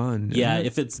done. Yeah, isn't it?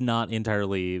 if it's not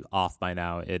entirely off by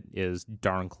now, it is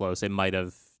darn close. It might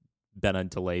have been a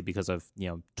delay because of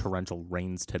torrential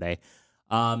rains today.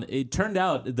 It turned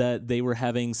out that they were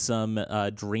having some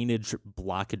drainage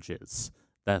blockages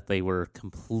that they were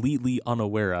completely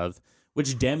unaware of,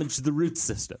 which damaged the root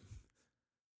system.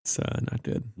 It's not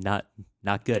good. Not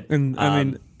good. And I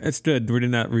mean, it's good. We're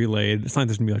doing that relayed. It's not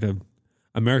there's gonna be like a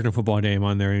American football game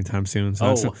on there anytime soon.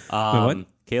 So wait, what?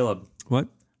 Caleb. What?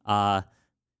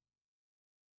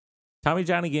 Tommy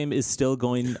Johnny game is still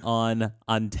going on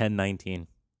 10/19.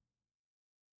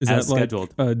 Is as that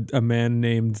scheduled. like a man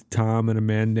named Tom and a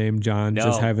man named John No.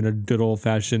 just having a good old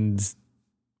fashioned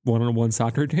one-on-one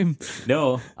soccer game?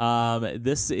 No,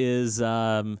 this is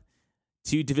 2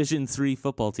 Division III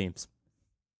football teams.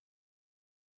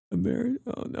 Oh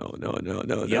no!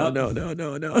 Yep.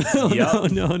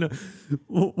 No!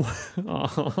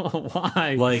 Oh,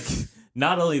 why? Like,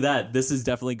 not only that, this is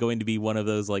definitely going to be one of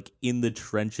those like in the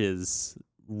trenches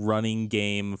running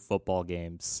game football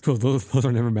games. Cool. Those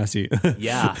are never messy.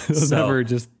 Yeah, those so- never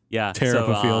just tear up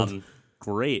a field.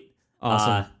 Great.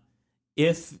 Awesome.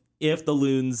 If the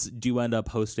Loons do end up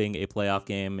hosting a playoff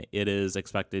game, it is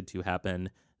expected to happen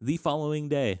the following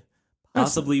day.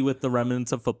 Possibly with the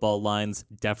remnants of football lines,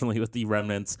 definitely with the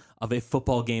remnants of a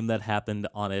football game that happened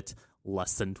on it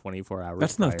less than 24 hours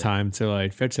That's prior. enough time to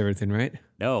like fix everything, right?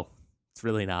 No, it's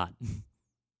really not.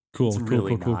 Cool. It's Cool.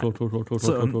 really Cool. not. Cool.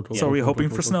 So are we hoping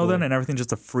for snow then, and everything just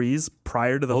to freeze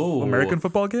prior to the Oh. American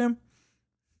football game?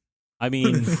 I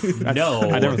mean, no.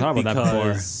 I never thought about that before.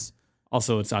 because-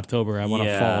 Also, it's October. I want to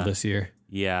Yeah. fall this year.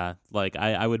 Yeah, like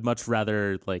I would much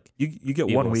rather like. You get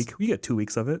Eagles. 1 week. You get 2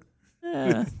 weeks of it.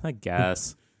 I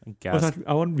guess.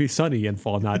 I want to be sunny and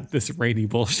fall, not this rainy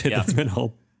bullshit Yeah. that's been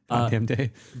all goddamn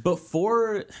day.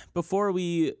 Before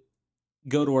we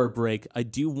go to our break, I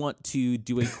do want to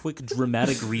do a quick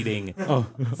dramatic reading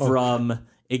from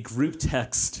a group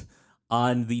text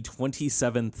on the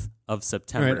 27th of All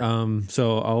September. right.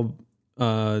 So I'll,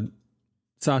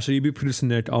 Sasha, you be producing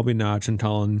Nick. I'll be Notch and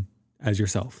Colin as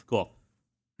yourself. Cool.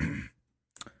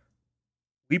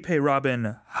 We pay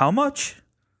Robin how much?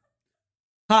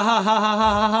 Ha ha ha ha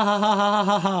ha ha ha ha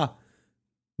ha ha.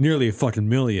 Nearly a fucking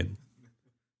million.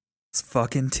 This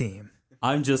fucking team.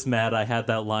 I'm just mad I had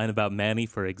that line about Manny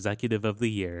for Executive of the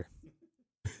Year.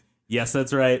 Yes,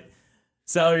 that's right.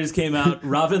 Salaries came out.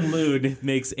 Robin Loon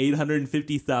makes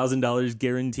 $850,000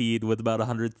 guaranteed with about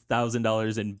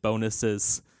 $100,000 in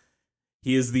bonuses.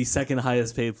 He is the second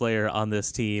highest paid player on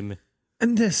this team.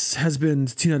 And this has been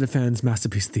Tina Defen's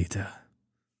Masterpiece Theater.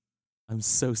 I'm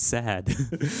so sad.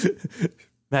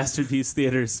 Masterpiece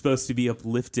Theater is supposed to be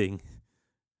uplifting.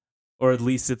 Or at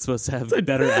least it's supposed to have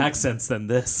better accents than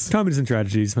this. Comedies and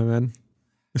tragedies, my man.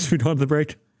 Should we go to the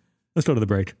break? Let's go to the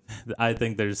break. I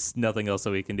think there's nothing else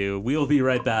that we can do. We'll be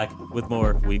right back with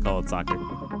more We Call It Soccer.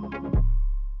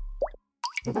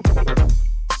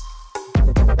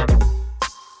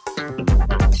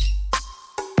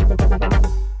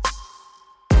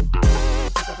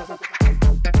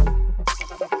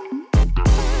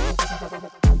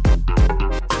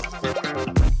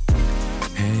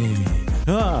 Hey.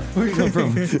 Where you come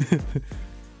from?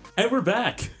 And we're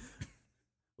back.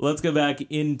 Let's go back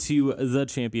into the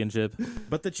championship.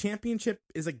 But the championship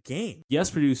is a game. Yes,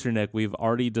 producer Nick, we've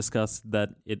already discussed that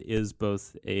it is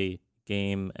both a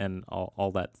game and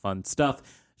all that fun stuff.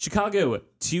 Chicago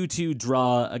 2-2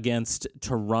 draw against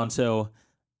Toronto,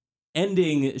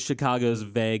 ending Chicago's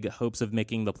vague hopes of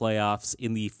making the playoffs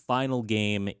in the final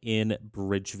game in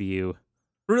Bridgeview.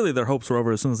 Really, their hopes were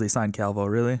over as soon as they signed Calvo,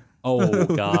 really. Oh,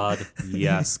 God,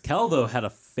 yes. Calvo had a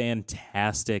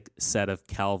fantastic set of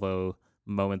Calvo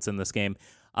moments in this game.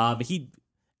 He,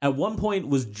 at one point,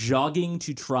 was jogging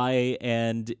to try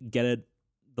and get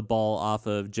the ball off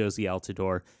of Josie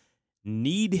Altidore.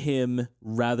 Need him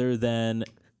rather than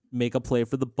make a play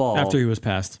for the ball. After he was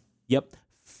passed. Yep.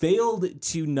 Failed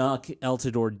to knock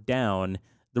Altidore down.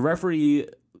 The referee,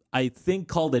 I think,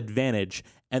 called advantage.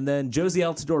 And then Josie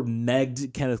Altidore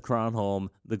megged Kenneth Cronholm,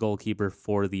 the goalkeeper,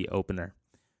 for the opener.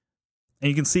 And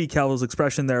you can see Calvo's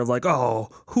expression there of like, oh,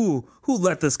 who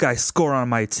let this guy score on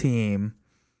my team?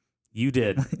 You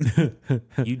did.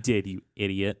 You did, you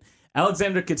idiot.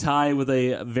 Alexander Katai with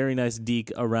a very nice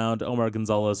deke around Omar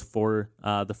Gonzalez for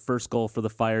the first goal for the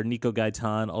Fire. Nico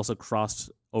Gaitan also crossed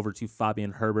over to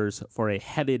Fabian Herbers for a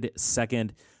headed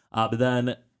second. But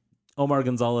then Omar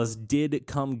Gonzalez did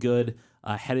come good,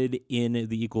 headed in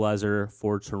the equalizer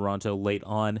for Toronto late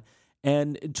on.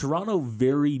 And Toronto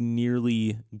very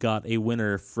nearly got a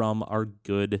winner from our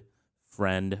good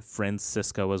friend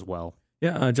Francisco as well.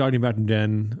 Yeah, jogging back to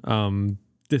Den,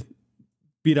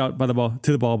 beat out by the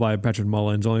ball by Patrick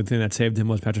Mullins. The only thing that saved him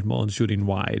was Patrick Mullins shooting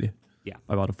wide. Yeah.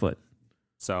 By about a foot.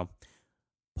 So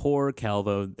poor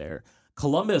Calvo there.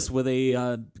 Columbus with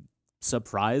a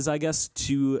surprise, I guess,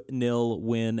 2-0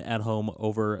 win at home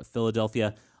over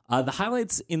Philadelphia. The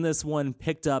highlights in this one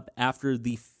picked up after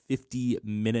the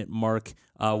 50-minute mark,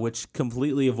 which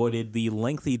completely avoided the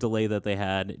lengthy delay that they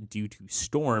had due to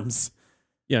storms.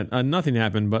 Yeah, nothing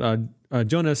happened, but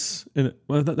Jonas, that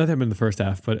happened in the first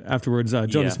half, but afterwards,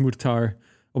 Jonas Mukhtar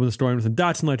opened the storm with a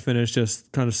Dotson-like finish, just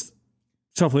kind of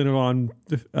shuffling it on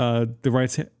the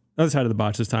other side of the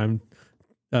box this time,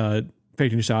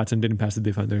 faking shots and didn't pass the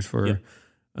defenders for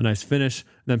a nice finish.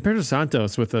 And then Pedro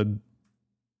Santos with a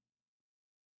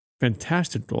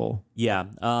fantastic goal. Yeah,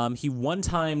 he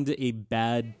one-timed a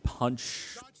bad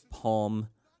punch palm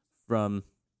from...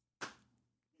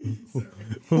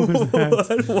 What was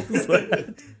that? What was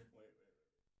that?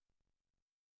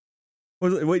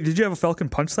 Wait, did you have a Falcon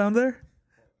punch sound there?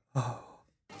 Oh.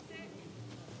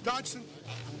 Dodson,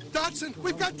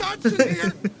 we've got Dodson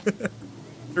here.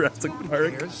 Jurassic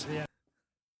Park.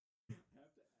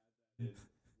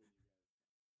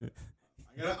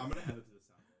 I'm gonna hand it to the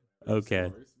sound.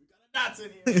 Okay.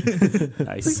 Dodson here.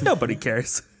 Nice. Nobody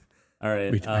cares. All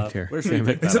right. I care. Where should we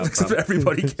pick that up Except from?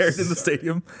 everybody cared in the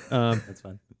stadium. That's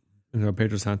fine.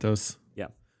 Pedro Santos. Yeah.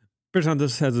 Pedro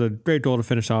Santos has a great goal to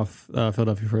finish off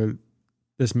Philadelphia for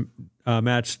this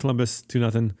match. Columbus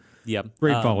 2-0. Yeah.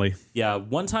 Great volley. Yeah.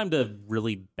 One time to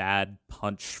really bad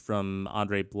punch from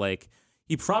Andre Blake.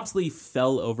 He promptly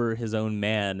fell over his own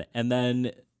man, and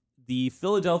then the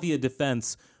Philadelphia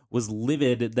defense was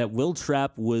livid that Will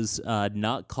Trapp was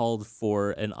not called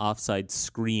for an offside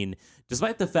screen,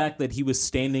 despite the fact that he was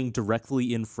standing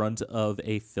directly in front of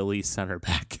a Philly center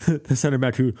back. The center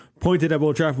back who pointed at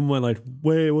Will Trapp and went like,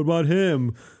 wait, what about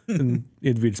him? And it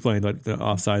had to be explained that the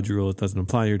offsides rule doesn't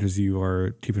apply here because you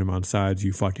are keeping him on sides,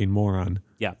 you fucking moron.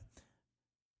 Yeah.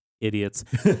 Idiots.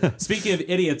 Speaking of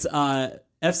idiots,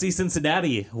 FC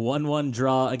Cincinnati 1-1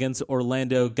 draw against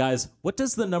Orlando. Guys, what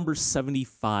does the number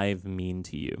 75 mean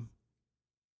to you?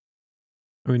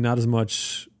 I mean, not as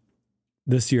much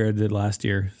this year as it did last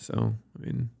year. So, I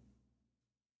mean,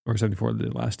 or 74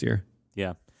 did last year.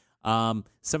 Yeah.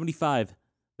 75.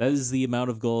 That is the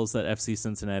amount of goals that FC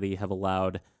Cincinnati have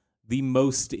allowed, the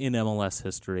most in MLS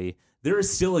history. There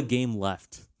is still a game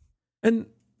left. And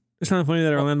it's kind of funny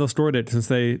that Orlando scored it since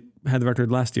they had the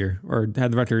record last year, or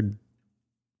had the record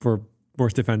for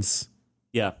worst defense.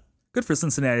 Yeah. Good for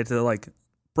Cincinnati to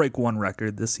break one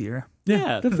record this year.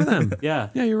 Yeah. Good for them. Yeah.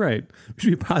 Yeah, you're right. We should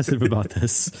be positive about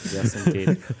this. Yes,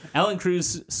 indeed. Alan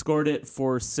Cruz scored it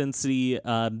for Cincy.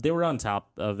 They were on top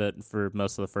of it for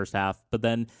most of the first half, but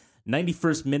then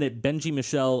 91st minute, Benji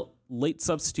Michel, late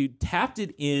substitute, tapped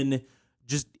it in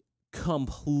just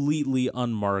completely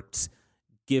unmarked,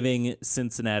 giving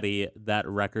Cincinnati that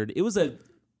record. It was a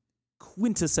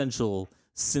quintessential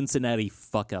Cincinnati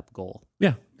fuck-up goal.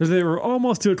 Yeah, because they were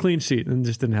almost to a clean sheet and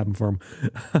just didn't happen for them.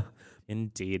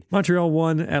 Indeed. Montreal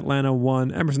won, Atlanta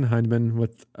won. Emerson Heineman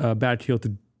with a bad heel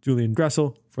to Julian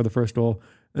Dressel for the first goal.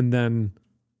 And then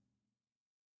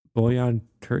Bojan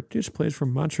Turkic plays for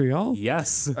Montreal?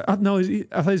 Yes. No,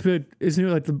 I thought isn't he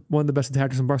like one of the best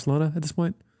attackers in Barcelona at this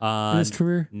point in his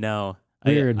career? No.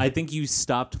 Weird. I think you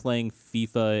stopped playing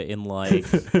FIFA in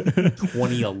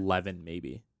 2011,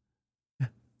 maybe.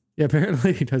 Yeah,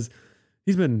 apparently, because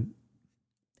he came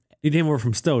over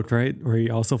from Stoke, right? Where he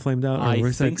also flamed out?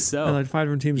 I think so. Like 5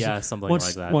 different teams. Yeah, something once,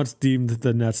 like that. Once deemed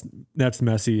the Nets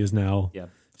Messi is now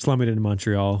slumming it in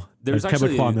Montreal. There's like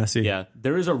actually Quebecois Messi. Yeah,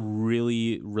 there is a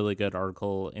really, really good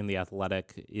article in The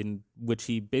Athletic in which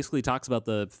he basically talks about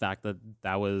the fact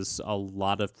that was a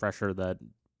lot of pressure that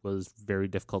was very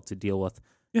difficult to deal with.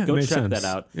 Yeah, Go it made check sense. that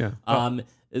out. Yeah.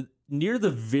 Near the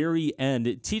very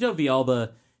end, Tito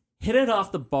Villalba hit it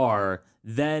off the bar,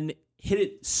 then hit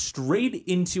it straight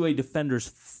into a defender's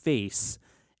face,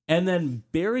 and then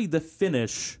buried the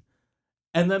finish,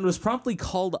 and then was promptly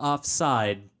called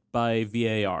offside by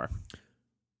VAR.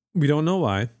 We don't know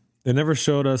why. They never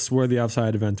showed us where the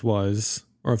offside event was,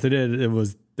 or if they did, it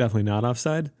was definitely not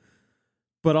offside.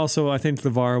 But also, I think the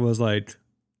VAR was like,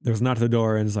 there was not to the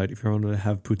door, and it's like, if you want to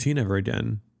have poutine ever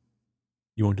again,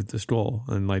 you won't get this goal.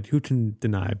 And like, who can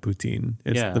deny poutine?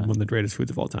 It's one of the greatest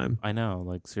foods of all time. I know,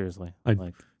 like seriously. Like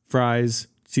fries,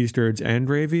 cheese curds, and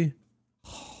gravy.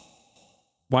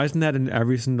 Why isn't that in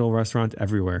every single restaurant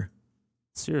everywhere?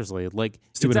 Seriously, like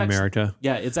Stupid America.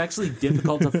 Yeah, it's actually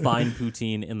difficult to find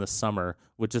poutine in the summer,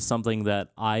 which is something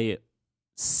that I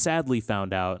sadly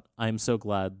found out. I'm so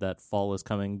glad that fall is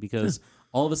coming because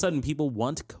all of a sudden people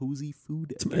want cozy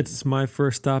food. Again. It's my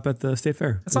first stop at the state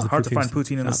fair. It's not hard to find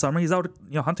poutine in the shop. summer. He's out,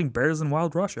 hunting bears in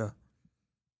wild Russia.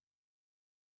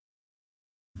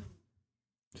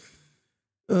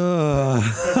 And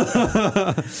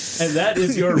that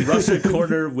is your Russia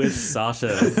corner with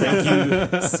Sasha.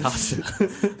 Thank you,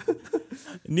 Sasha.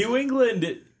 New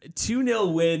England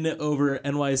 2-0 win over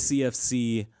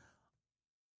NYCFC.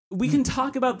 We can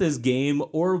talk about this game,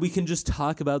 or we can just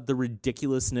talk about the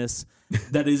ridiculousness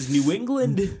that is New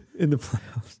England in the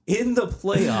playoffs. in the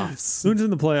playoffs. New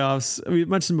England's in the playoffs. We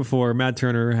mentioned before, Matt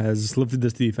Turner has lifted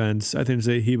this defense. I think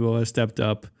Zay Hebo has stepped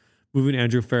up. Moving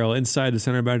Andrew Farrell inside the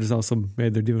center back has also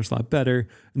made their defense a lot better.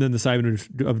 And then the signing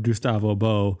of Gustavo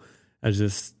Bo has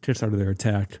just kickstarted their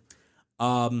attack.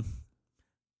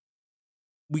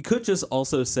 We could just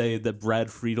also say that Brad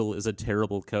Friedel is a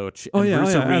terrible coach, and Oh, yeah,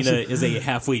 Bruce Arena absolutely. is a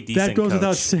halfway decent That goes coach.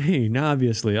 without saying,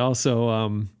 obviously.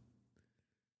 Also,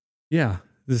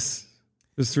 this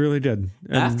really did.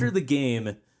 And After the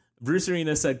game, Bruce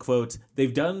Arena said, quote,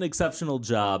 "They've done an exceptional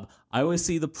job. I always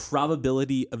see the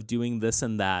probability of doing this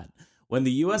and that. When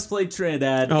the U.S. played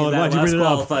Trinidad in why'd that you last bring it up?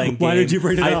 qualifying game, Why did you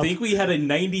bring it I up? think we had a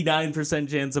 99%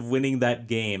 chance of winning that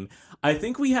game. I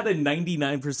think we had a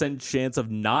 99% chance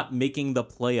of not making the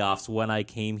playoffs when I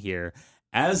came here.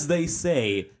 As they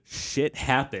say, shit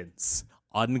happens."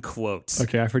 Unquote.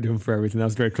 Okay, I forgive him for everything. That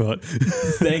was a great quote.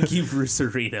 Thank you, Bruce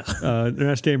Arena. The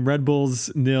next game, Red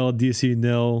Bulls 0, DC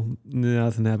 0.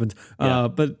 Nothing happened. Yeah.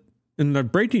 But in the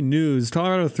breaking news,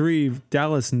 Colorado 3,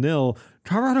 Dallas 0.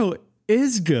 Colorado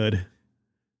is good.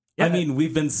 I mean,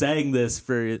 we've been saying this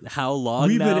for how long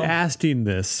We've now? been asking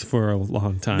this for a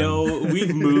long time. No,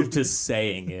 we've moved to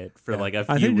saying it for like a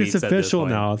few I think weeks it's at this official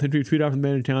point. now. I think we tweet out from the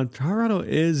man in town. Colorado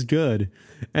is good,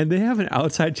 and they have an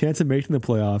outside chance of making the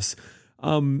playoffs.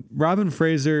 Robin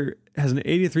Fraser has an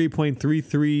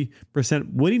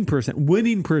 83.33%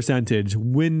 winning percentage,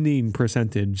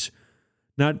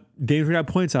 not games we got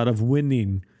points out of,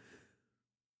 winning.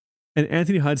 And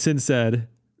Anthony Hudson said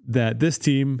that this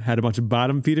team had a bunch of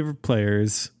bottom feeder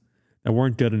players that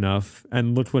weren't good enough,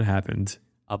 and look what happened.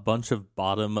 A bunch of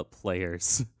bottom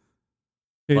players.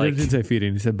 He Like- didn't say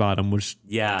feeding; he said bottom, which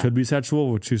Yeah. could be sexual.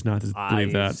 We'll choose not to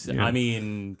believe that. Yeah. I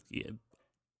mean, yeah.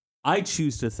 I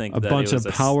choose to think a that bunch it was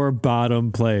of power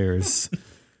bottom players.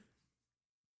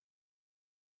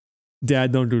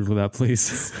 Dad, don't Google that,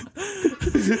 please.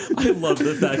 I love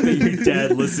the fact that your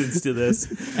dad listens to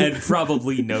this and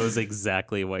probably knows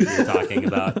exactly what you're talking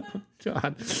about.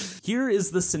 God. Here is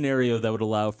the scenario that would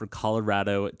allow for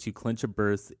Colorado to clinch a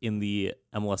berth in the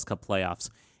MLS Cup playoffs.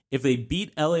 If they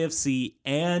beat LAFC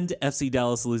and FC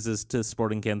Dallas loses to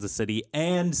Sporting Kansas City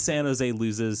and San Jose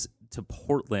loses to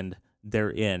Portland,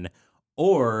 they're in.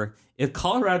 Or if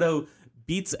Colorado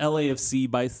beats LAFC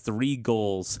by 3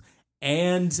 goals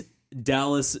and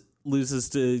Dallas loses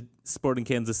to Sporting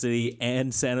Kansas City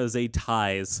and San Jose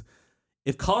ties,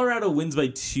 if Colorado wins by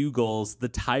 2 goals, the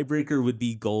tiebreaker would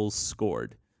be goals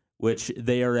scored, which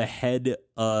they are ahead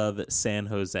of San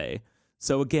Jose.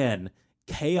 So again,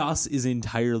 chaos is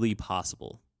entirely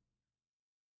possible.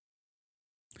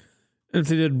 If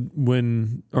they did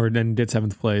win or then get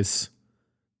 7th place,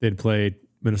 they'd play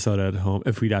Minnesota at home.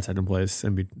 If we got 2nd place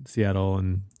and beat Seattle,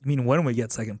 and I mean, when we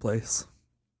get second place?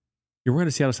 you're wearing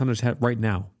a Seattle Sounders hat right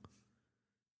now.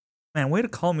 Man, way to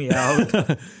call me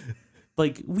out.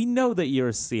 Like, we know that you're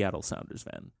a Seattle Sounders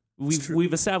fan.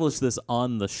 We've established this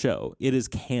on the show. It is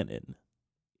canon.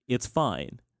 It's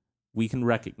fine. We can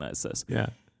recognize this. Yeah.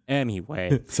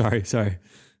 Anyway, Sorry.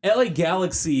 LA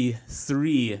Galaxy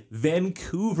 3,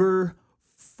 Vancouver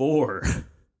 4.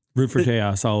 Root for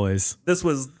chaos always. This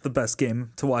was the best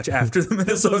game to watch after the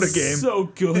Minnesota game. So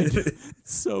good.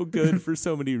 So good for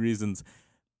so many reasons.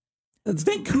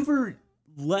 Vancouver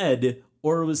led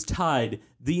or was tied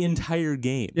the entire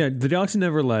game. Yeah, the Galaxy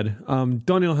never led.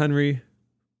 Daniel Henry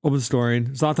opens scoring.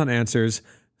 Zlatan answers.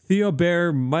 Theo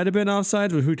Baer might have been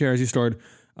offside, but who cares? He scored.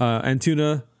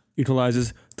 Antuna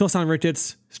equalizes. Tosan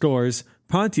Ricketts scores.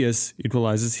 Pontius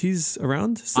equalizes. He's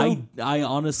around still. I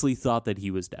honestly thought that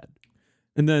he was dead.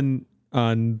 And then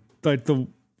on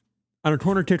a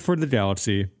corner kick for the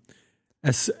Galaxy.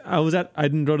 I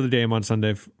didn't go to the game on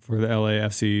Sunday for the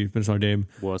LAFC Minnesota game.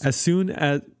 As soon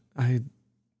as we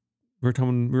were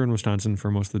in Wisconsin for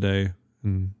most of the day,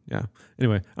 and yeah.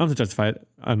 Anyway, I don't have to justify it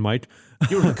on Mike.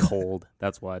 You were cold.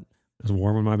 That's what. It was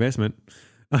warm in my basement.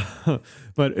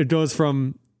 But it goes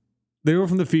from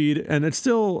the feed, and it's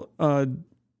still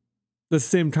the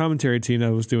same commentary team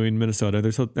that was doing Minnesota.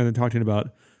 And they're talking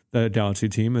about the Galaxy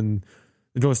team, and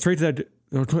it goes straight to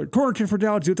that corner kick for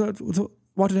Galaxy.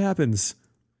 What happens?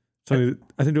 So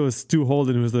I think it was Stu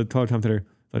Holden who was the color commentator.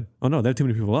 Like, oh no, they have too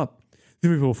many people up.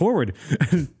 three people forward.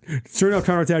 Sure enough,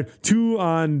 counterattack, 2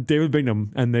 on David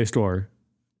Bingham, and they score.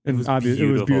 And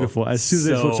it was beautiful. As soon as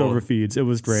they switched over feeds, it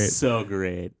was great. So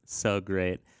great.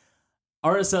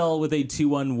 RSL with a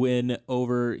 2-1 win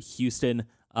over Houston.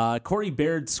 Corey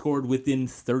Baird scored within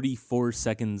 34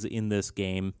 seconds in this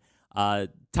game. Tommy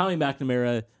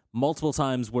McNamara, multiple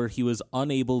times where he was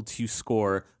unable to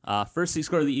score. First, he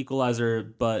scored the equalizer,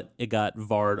 but it got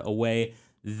VAR'd away.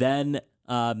 Then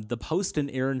the post and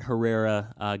Aaron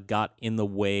Herrera got in the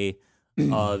way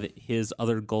of his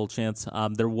other goal chance.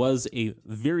 There was a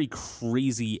very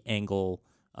crazy angle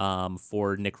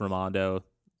for Nick Raimondo,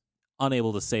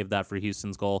 unable to save that for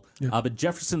Houston's goal. Yeah. But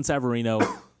Jefferson Savarino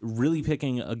really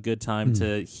picking a good time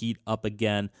to heat up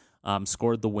again.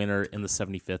 Scored the winner in the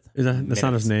 75th. That's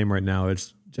not his name right now.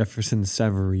 It's Jefferson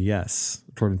Savarino,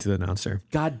 according to the announcer.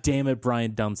 God damn it,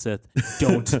 Brian Dunseth.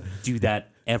 Don't do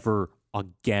that ever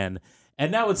again.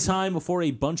 And now it's time for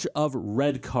a bunch of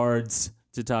red cards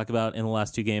to talk about in the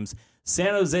last 2 games.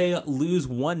 San Jose lose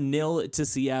 1-0 to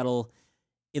Seattle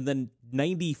in the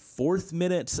 94th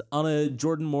minute on a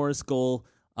Jordan Morris goal.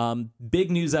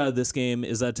 Big news out of this game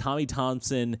is that Tommy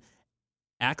Thompson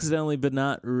accidentally, but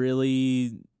not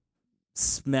really,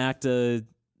 smacked a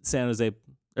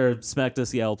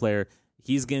Seattle player.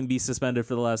 He's going to be suspended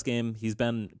for the last game. He's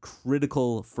been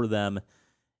critical for them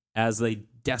as they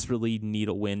desperately need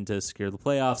a win to secure the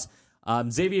playoffs.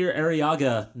 Xavier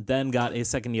Arriaga then got a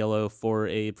second yellow for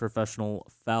a professional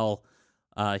foul.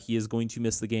 He is going to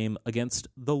miss the game against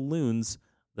the Loons,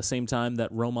 the same time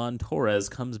that Roman Torres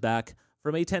comes back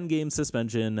from a 10-game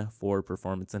suspension for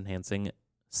performance-enhancing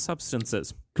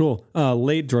substances. Cool.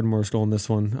 Late Jordan Morris goal in this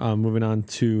one. Moving on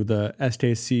to the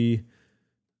SKC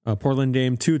Portland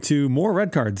game, 2-2. More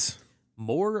red cards.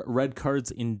 More red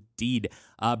cards indeed.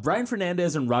 Brian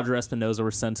Fernandez and Roger Espinoza were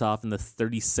sent off in the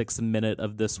 36th minute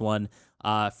of this one.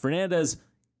 Fernandez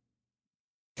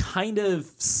kind of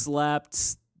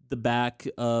slapped the back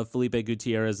of Felipe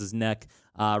Gutierrez's neck.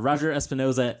 Roger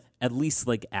Espinoza at least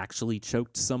actually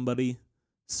choked somebody.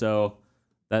 So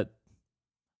that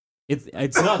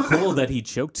it's not cool that he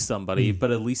choked somebody,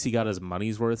 but at least he got his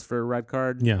money's worth for a red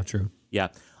card. Yeah, true. Yeah.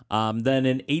 Then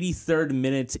in 83rd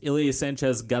minute, Ilya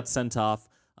Sanchez got sent off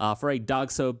for a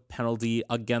dog soap penalty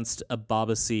against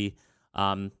Ababasi.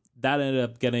 That ended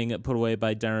up getting put away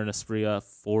by Darren Asprilla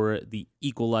for the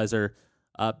equalizer.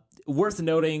 Worth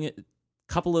noting, a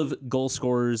couple of goal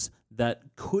scorers that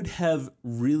could have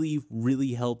really,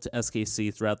 really helped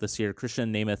SKC throughout this year,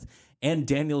 Christian Namath and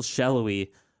Daniel Shalhoui,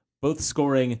 both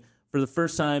scoring for the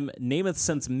first time, Namath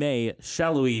since May,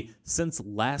 Shalhoui since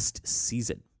last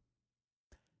season.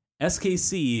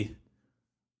 SKC,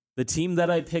 the team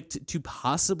that I picked to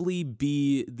possibly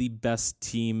be the best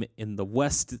team in the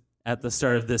West at the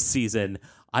start of this season,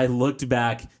 I looked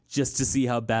back just to see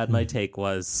how bad my take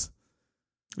was.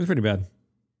 It was pretty bad.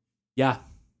 Yeah.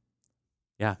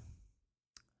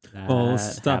 Well,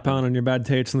 let's stop pounding on your bad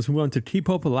takes and let's move on to Keep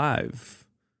Hope Alive.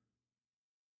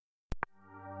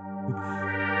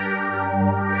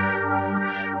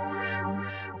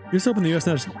 Here's hoping the U.S.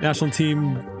 national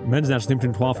team, men's national team,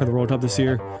 can qualify for the World Cup this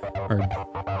year or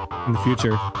in the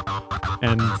future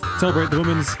and celebrate the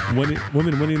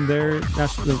women winning their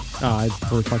national. I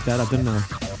totally fucked that up, didn't I?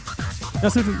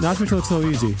 Not to make it look so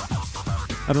easy.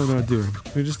 I don't know what to do.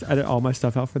 Can we just edit all my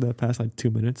stuff out for the past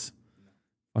 2 minutes?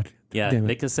 Fuck. Yeah,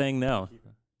 Nick is saying no.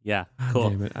 Yeah, cool.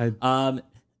 Damn it.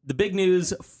 The big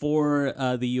news for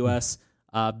the U.S.,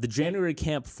 the January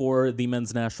camp for the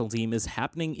men's national team is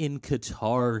happening in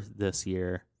Qatar this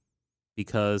year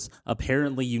because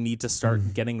apparently you need to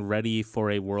start getting ready for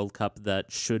a World Cup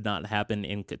that should not happen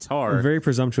in Qatar. Very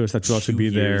presumptuous that you all should be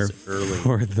there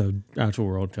for the actual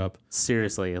World Cup.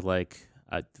 Seriously,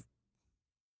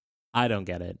 I don't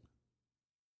get it.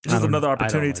 It's just another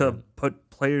opportunity to put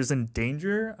players in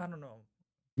danger? I don't know.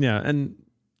 Yeah, and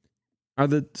are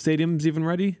the stadiums even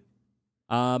ready?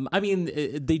 I mean,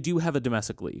 they do have a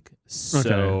domestic league, so okay.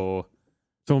 So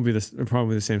it won't be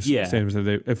probably the same. Yeah. Same as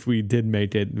if we did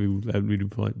make it,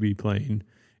 we'd be playing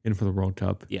in for the World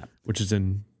Cup. Yeah, which is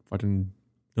in fucking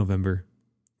November.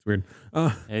 It's weird.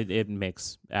 It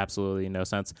makes absolutely no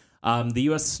sense. The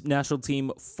U.S. national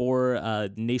team for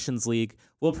Nations League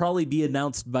will probably be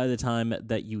announced by the time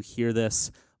that you hear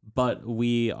this, but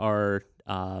we are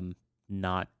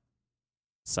not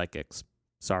psychics.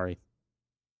 Sorry.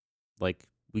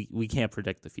 We can't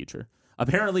predict the future.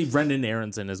 Apparently, Brendan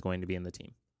Aronson is going to be in the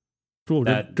team. Cool.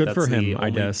 Good for him, I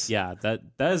guess. Yeah, that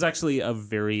is actually a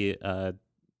very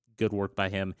good work by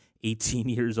him. 18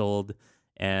 years old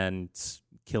and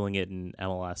killing it in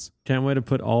MLS. Can't wait to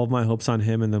put all of my hopes on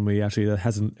him, and then we actually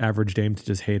has an average game to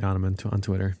just hate on him on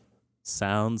Twitter.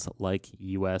 Sounds like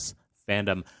U.S.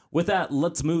 fandom. With that,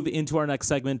 let's move into our next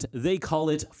segment. They call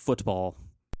it football.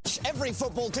 Every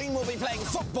football team will be playing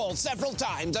football several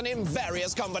times and in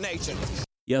various combinations.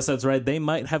 Yes, that's right. They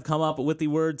might have come up with the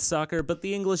word soccer, but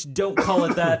the English don't call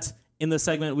it that. In the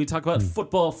segment, we talk about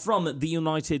football from the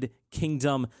United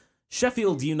Kingdom.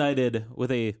 Sheffield United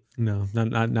with a... No,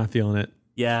 not feeling it.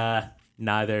 Yeah,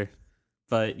 neither.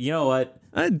 But you know what?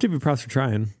 I'd give you props for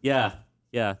trying. Yeah.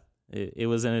 It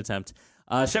was an attempt.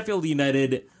 Sheffield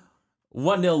United,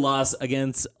 1-0 loss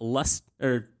against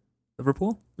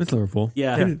Liverpool? It's Liverpool.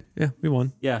 Yeah. Yeah, we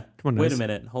won. Yeah. Come on, Wait guys. a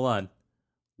minute. Hold on.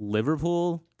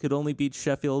 Liverpool could only beat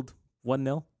Sheffield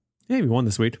 1-0? Yeah, we won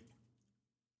this week.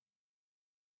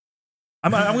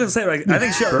 I'm going to say, like, I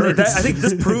think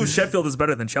this proves Sheffield is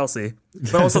better than Chelsea.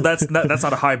 But also, that's not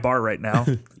a high bar right now.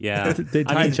 Yeah. They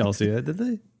tied Chelsea, did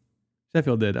they?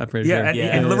 Sheffield did. I'm pretty Yeah, sure.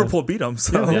 and Liverpool beat them.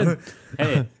 So Yeah.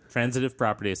 Hey, transitive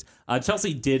properties.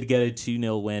 Chelsea did get a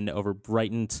 2-0 win over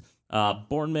Brighton.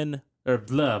 Bournemouth.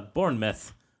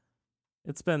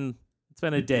 It's been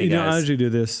a day, You know, I guys. usually do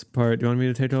this part. Do you want me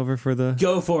to take over for the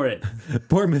Go for it.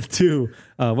 Bournemouth 2,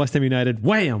 West Ham United,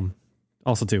 wham!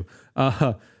 Also 2.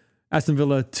 Aston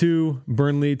Villa 2,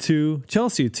 Burnley 2,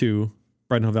 Chelsea 2,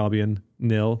 Brighton Hove Albion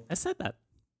 0. I said that.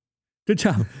 Good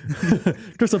job.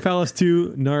 Crystal Palace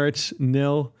 2, Norwich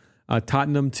 0,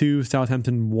 Tottenham 2,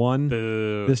 Southampton 1.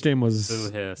 Boo. This game was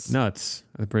Boo hiss. nuts,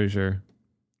 I'm pretty sure.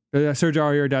 Serge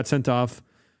Aurier got sent off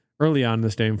early on in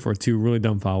this game for 2 really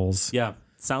dumb fouls. Yeah.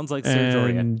 Sounds like Serge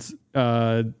Aurier.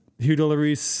 And Hugo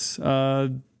Lloris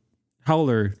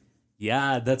howler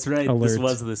Yeah, that's right. This Alert.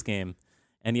 was this game.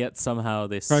 And yet somehow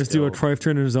they tries to do a still... Cruyff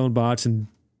turn in his own box, and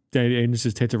Danny Ainge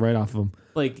just takes it right off of him.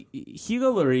 Like,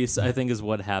 Hugo Lloris, I think, is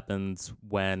what happens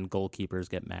when goalkeepers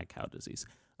get mad cow disease.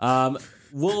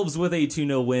 Wolves with a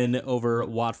 2-0 win over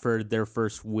Watford, their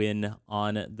first win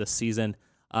on the season.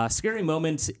 Scary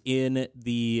moment in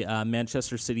the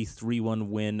Manchester City 3-1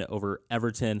 win over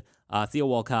Everton. Theo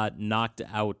Walcott knocked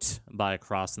out by a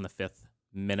cross in the 5th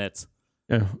minute.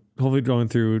 Yeah, hopefully going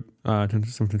through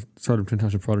some sort of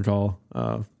concussion protocol.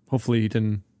 Hopefully he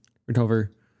can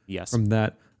recover Yes. from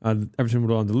that. Everton would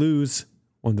go on to lose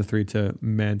 1-3 to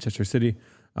Manchester City.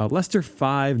 Leicester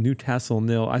 5, Newcastle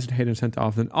 0. Isaac Hayden sent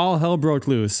off, and all hell broke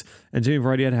loose. And Jamie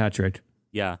Vardy had a hat trick.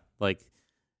 Yeah, like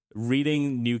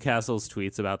reading Newcastle's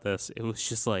tweets about this, it was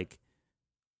just like,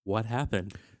 what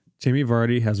happened? Jamie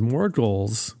Vardy has more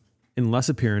goals in less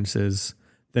appearances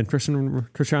than Cristiano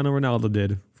Ronaldo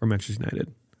did for Manchester United.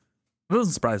 it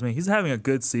doesn't surprise me. He's having a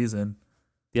good season.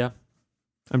 Yeah.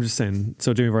 I'm just saying,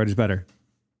 so Jamie Vardy's better.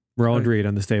 We're all agreed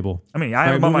on this table. I mean, I All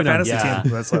have right, him on my moving on. fantasy Yeah.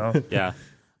 team. So Yeah.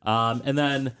 And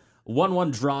then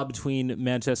 1-1 draw between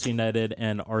Manchester United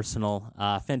and Arsenal.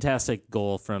 Fantastic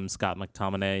goal from Scott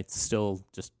McTominay, still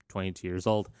just 22 years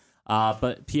old.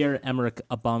 But Pierre-Emerick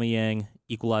Aubameyang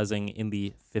equalizing in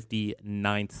the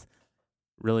 59th.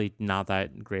 Really not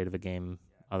that great of a game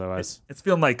otherwise. it's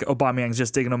feeling like Aubameyang's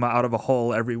just digging him out of a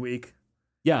hole every week.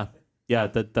 Yeah,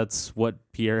 that's what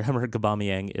Pierre-Emerick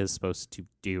Aubameyang is supposed to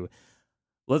do.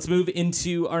 Let's move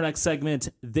into our next segment.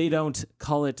 They don't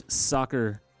call it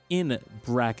soccer, in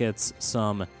brackets,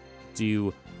 some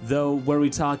do, though, where we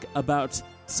talk about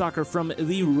soccer from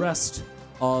the rest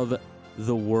of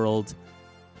the world.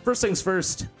 First things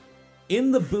first,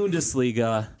 in the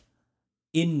Bundesliga,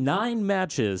 in 9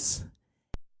 matches,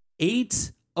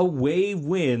 8 away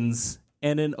wins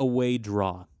and an away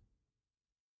draw.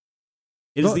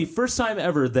 It is the first time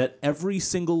ever that every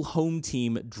single home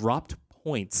team dropped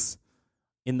points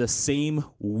in the same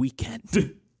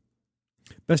weekend.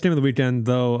 Best game of the weekend,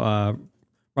 though,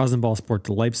 Rosenball Sport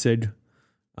to Leipzig.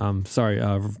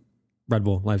 Red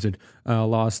Bull Leipzig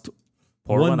lost.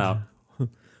 Pour one out.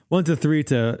 1-3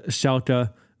 to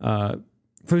Schalke. For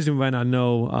those who might not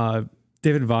know,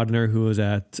 David Wagner, who was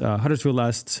at Huddersfield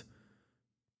last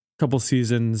couple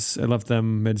seasons, I left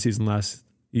them mid-season last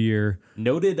year.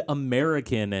 Noted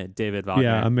American David Wagner.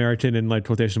 Yeah, American in like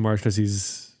quotation marks because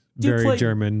he's very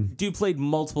German. Dude played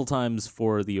multiple times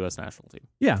for the U.S. national team.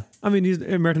 Yeah, I mean he's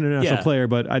an American international Yeah. player,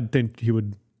 but I think he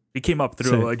would He came up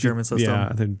through a German system. Yeah,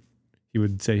 I think he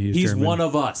would say he's He's German. one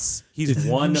of us. He's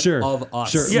one Sure, of us.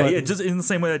 sure. Yeah, But- yeah, just in the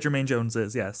same way that Jermaine Jones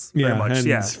is. Yes, very much. and,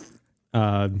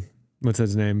 Yeah, what's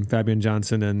his name? Fabian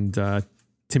Johnson and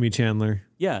Timmy Chandler.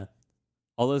 Yeah.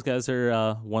 All those guys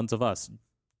are ones of us.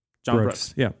 John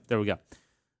Brooks. Yeah. There we go.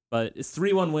 But it's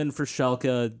 3-1 win for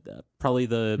Schalke. Probably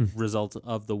the result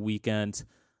of the weekend.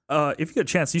 if you get a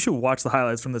chance, you should watch the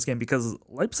highlights from this game because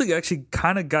Leipzig actually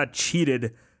kind of got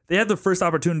cheated. They had the first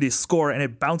opportunity to score, and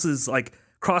it bounces like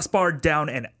crossbar down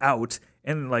and out,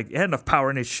 and like it had enough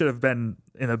power, and it should have been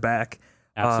in the back.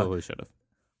 Absolutely should have.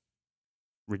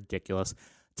 ridiculous.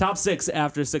 Top 6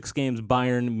 after 6 games,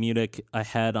 Bayern Munich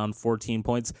ahead on 14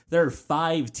 points. There are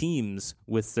 5 teams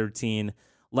with 13.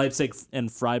 Leipzig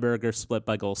and Freiburg are split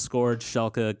by goals scored.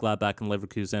 Schalke, Gladbach, and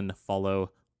Leverkusen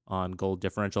follow on goal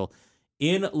differential.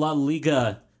 In La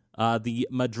Liga, the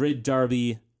Madrid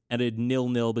derby ended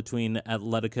 0-0 between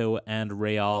Atletico and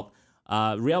Real.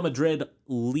 Real Madrid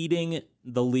leading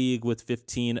the league with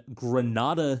 15.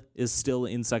 Granada is still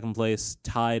in second place,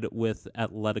 tied with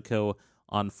Atletico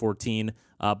on 14.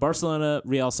 Barcelona,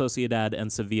 Real Sociedad,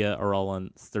 and Sevilla are all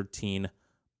on 13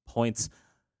 points.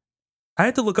 I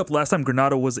had to look up last time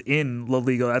Granada was in La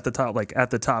Liga at the top.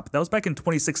 That was back in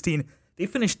 2016. They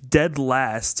finished dead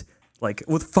last,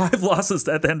 with 5 losses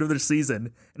at the end of their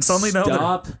season. And suddenly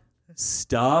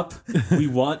Stop. We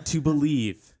want to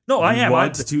believe. No, I am. I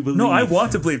want to believe. No, I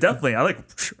want to believe, definitely.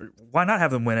 Why not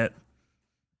have them win it?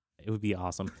 It would be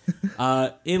awesome.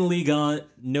 In Ligue 1,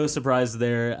 no surprise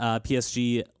there.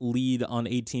 PSG lead on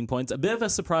 18 points. A bit of a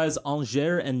surprise,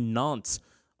 Angers and Nantes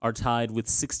are tied with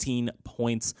 16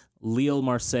 points. Lille,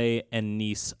 Marseille, and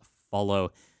Nice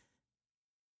follow.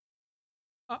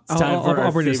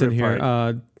 I'll bring this in here.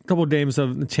 A couple of games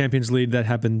of the Champions League that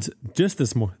happened just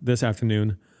this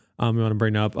afternoon. We want to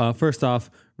bring up. First off,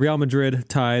 Real Madrid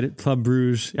tied Club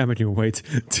Brugge. I'm making you wait.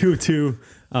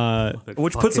 2-2.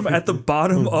 Which puts them at the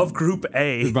bottom of Group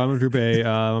A. The bottom of Group A.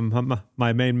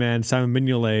 My main man, Simon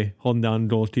Mignolet, holding down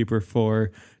goalkeeper for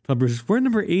Club Brugge. We're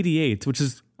number 88, which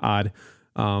is odd.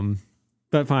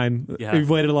 But fine. Yeah. We've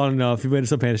waited long enough. We've waited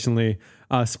so patiently.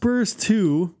 Spurs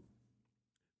 2,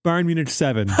 Bayern Munich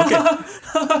 7. Okay.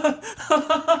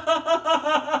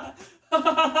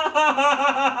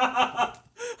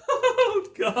 Oh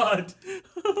God.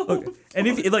 Okay. And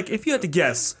if you had to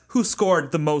guess who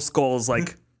scored the most goals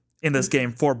in this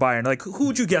game for Bayern, who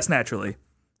would you guess naturally?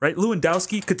 Right?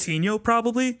 Lewandowski, Coutinho,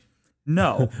 probably?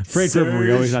 No. Frank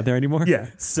Ribery, always not there anymore? Yeah.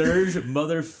 Serge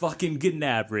motherfucking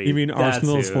Gnabry. You mean That's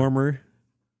Arsenal's who. former?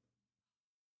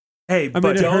 Hey, I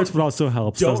mean, it hurts, but also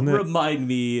helps, Don't doesn't it? remind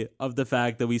me of the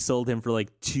fact that we sold him for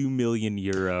 €2 million.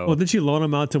 Well, didn't you loan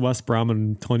him out to West Brom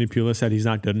and Tony Pulis said he's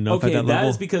not good enough Okay, at that that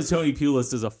level? is because Tony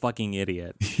Pulis is a fucking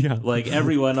idiot. Yeah.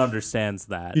 Everyone understands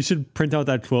that. You should print out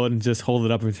that quote and just hold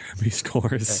it up every time he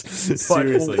scores.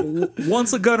 Seriously.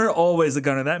 Once a gunner, always a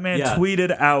gunner. That man Yeah.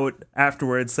 tweeted out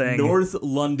afterwards saying, North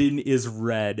London is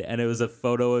red, and it was a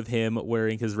photo of him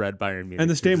wearing his red Bayern Munich. And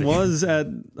this game jersey. was at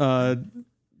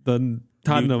the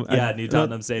Tottenham. New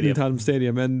Tottenham Stadium. New Tottenham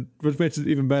Stadium. And which makes it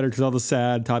even better because all the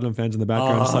sad Tottenham fans in the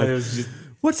background. It's Oh, like, it was just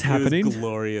what's happening? It was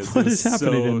glorious. What It is was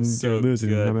happening? So, And so you're losing,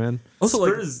 good. my man. also,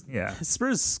 Spurs, yeah.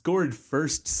 Spurs scored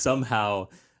first somehow,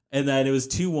 and then it was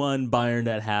 2-1 Bayern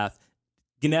at half.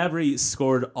 Gnabry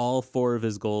scored all 4 of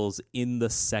his goals in the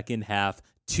second half,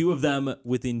 2 of them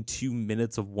within 2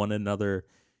 minutes of one another.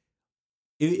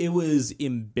 It was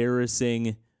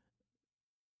embarrassing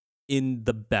in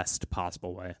the best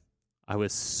possible way. I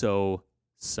was so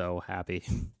happy.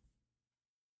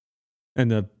 And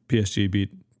the PSG beat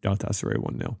Galatasaray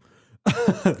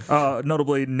 1-0.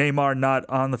 Notably, Neymar not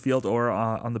on the field or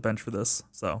on the bench for this.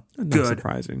 So, Not good.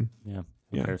 surprising. Yeah,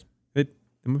 who Yeah. cares? It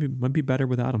might be better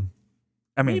without him.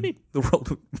 I mean, the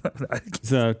world.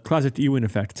 It's a classic Ewing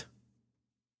effect.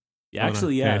 Yeah,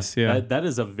 actually, yeah. Yes, yeah. That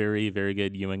is a very, very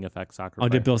good Ewing effect soccer I'll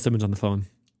player. get Bill Simmons on the phone.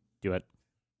 Do it.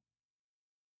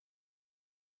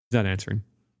 He's not answering.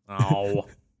 Oh,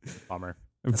 bummer.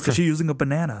 That's because you're using a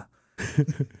banana.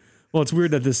 Well, it's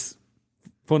weird that this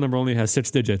phone number only has 6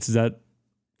 digits. Is that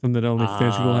something that only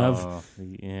famous people have? Oh,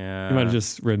 yeah. You might have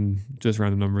just written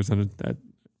random numbers on it. That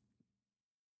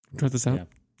cut this out.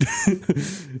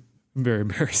 I'm very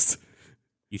embarrassed.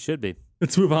 You should be.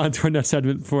 Let's move on to our next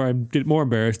segment before I get more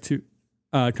embarrassed. To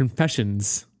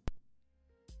confessions.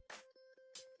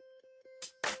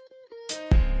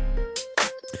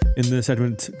 In this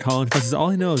segment, Colin confesses all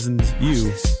he knows and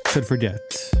you should forget.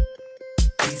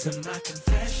 These are my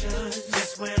confessions.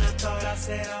 Just when I thought I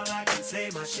said all I can say,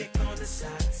 my chick on the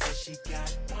side says she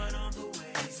got one on the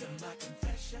way. These are my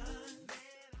confessions.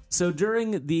 So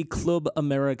during the Club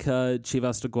America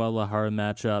Chivas de Guadalajara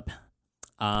matchup,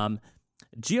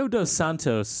 Gio dos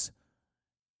Santos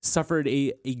suffered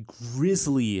a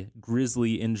grisly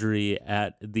injury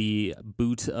at the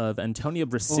boot of Antonio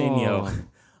Briseño.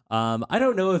 I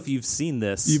don't know if you've seen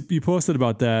this. You posted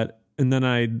about that, and then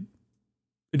I,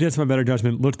 against my better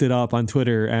judgment, looked it up on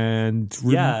Twitter and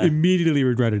immediately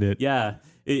regretted it. Yeah,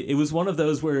 it was one of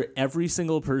those where every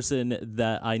single person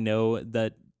that I know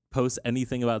that posts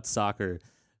anything about soccer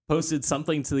posted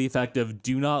something to the effect of,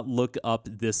 do not look up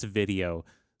this video.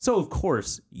 So, of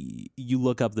course, you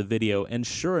look up the video, and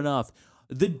sure enough,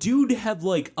 the dude had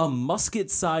like a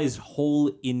musket-sized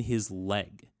hole in his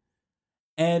leg.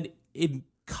 And it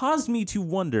caused me to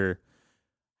wonder,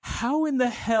 how in the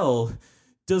hell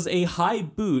does a high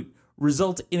boot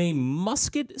result in a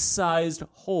musket-sized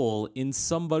hole in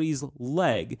somebody's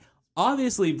leg?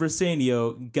 Obviously,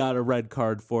 Briseño got a red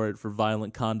card for it for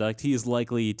violent conduct. He is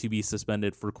likely to be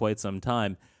suspended for quite some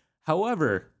time.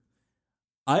 However,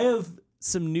 I have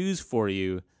some news for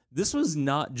you. This was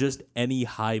not just any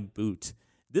high boot.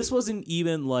 This wasn't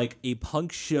even like a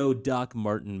punk show Doc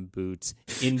Martin boot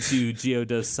into Gio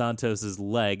dos Santos'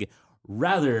 leg.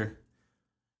 Rather,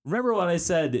 remember when I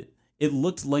said it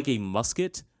looked like a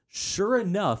musket? Sure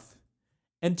enough,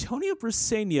 Antonio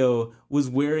Briseño was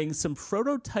wearing some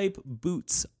prototype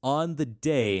boots on the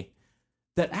day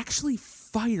that actually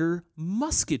fire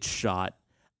musket shot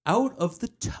out of the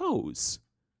toes.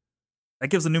 That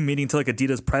gives a new meaning to like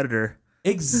Adidas Predator.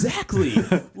 Exactly.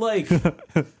 like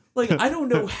I don't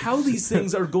know how these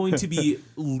things are going to be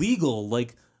legal.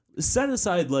 Like, set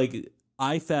aside like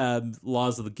IFAB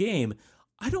laws of the game,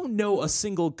 I don't know a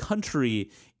single country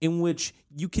in which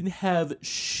you can have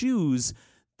shoes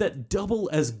that double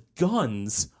as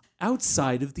guns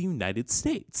outside of the United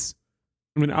States.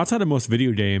 I mean, outside of most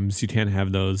video games, you can't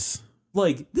have those.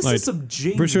 Like, this Like, is some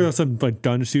James. For sure, some like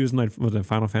gun shoes in like was a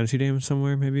Final Fantasy game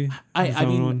somewhere, maybe. I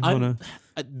mean,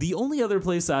 the only other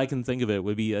place I can think of it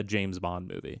would be a James Bond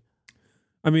movie.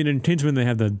 I mean, in Kingsman they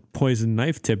have the poison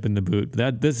knife tip in the boot.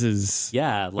 This is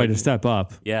Yeah, quite a step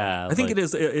up. Yeah, I think it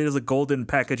is a golden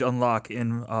package unlock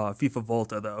in FIFA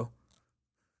Volta, though.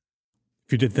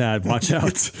 If you did that, watch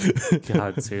out.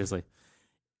 God, seriously.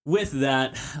 With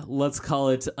that, let's call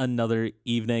it another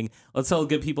evening. Let's tell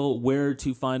good people where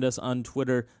to find us on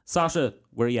Twitter. Sasha,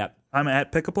 where you at? I'm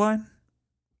at Pickup Line.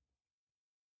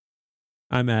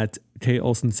 I'm at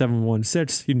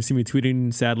KOlson716. You can see me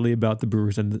tweeting sadly about the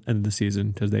Brewers at the end of the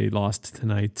season because they lost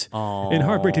tonight. Aww. In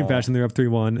heartbreaking fashion. They're up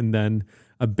 3-1, and then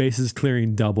a bases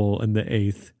clearing double in the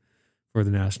 8th for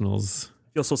the Nationals.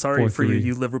 I feel so sorry for 4-3.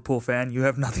 you Liverpool fan. You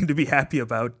have nothing to be happy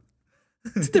about.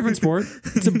 It's a different sport.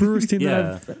 It's a Brewers team Yeah.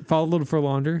 that I've followed a little for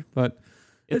longer, but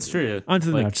It's true. on to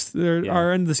the Like, Nets. yeah.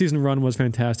 Our end of the season run was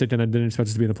fantastic, and I didn't expect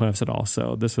us to be in the playoffs at all.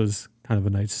 So this was kind of a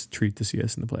nice treat to see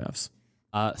us in the playoffs.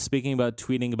 Speaking about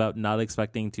tweeting about not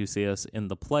expecting to see us in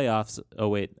the playoffs. Oh,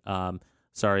 wait.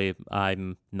 Sorry,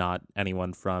 I'm not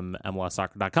anyone from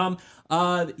MLSsoccer.com.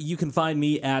 You can find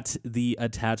me at The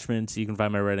Attachment. You can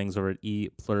find my writings over at E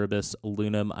Pluribus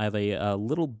Lunum. I have a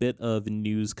little bit of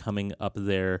news coming up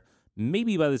there,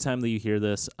 maybe by the time that you hear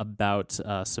this, about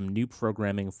some new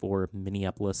programming for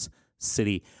Minneapolis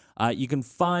City. You can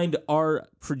find our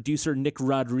producer, Nick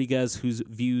Rodriguez, whose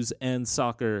views and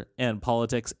soccer and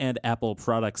politics and Apple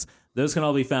products, those can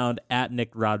all be found at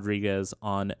Nick Rodriguez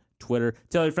on Twitter.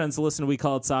 Tell your friends to listen to We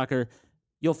Call It Soccer.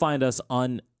 You'll find us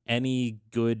on any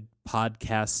good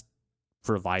podcast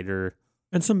provider.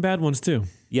 And some bad ones too.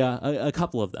 Yeah, a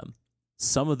couple of them.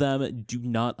 Some of them do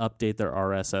not update their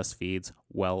RSS feeds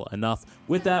well enough.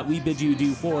 With that, we bid you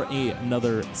adieu for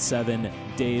another 7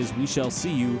 days. We shall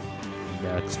see you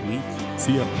next week.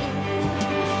 See ya.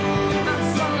 I'm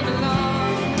falling a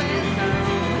long way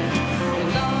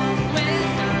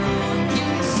down, you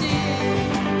can see.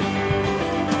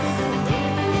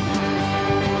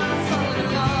 I'm falling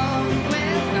a long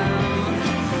way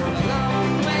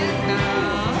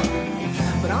down,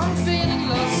 but I'm feeling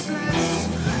lossless,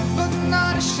 but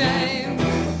not ashamed.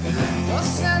 No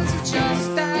sense of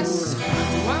just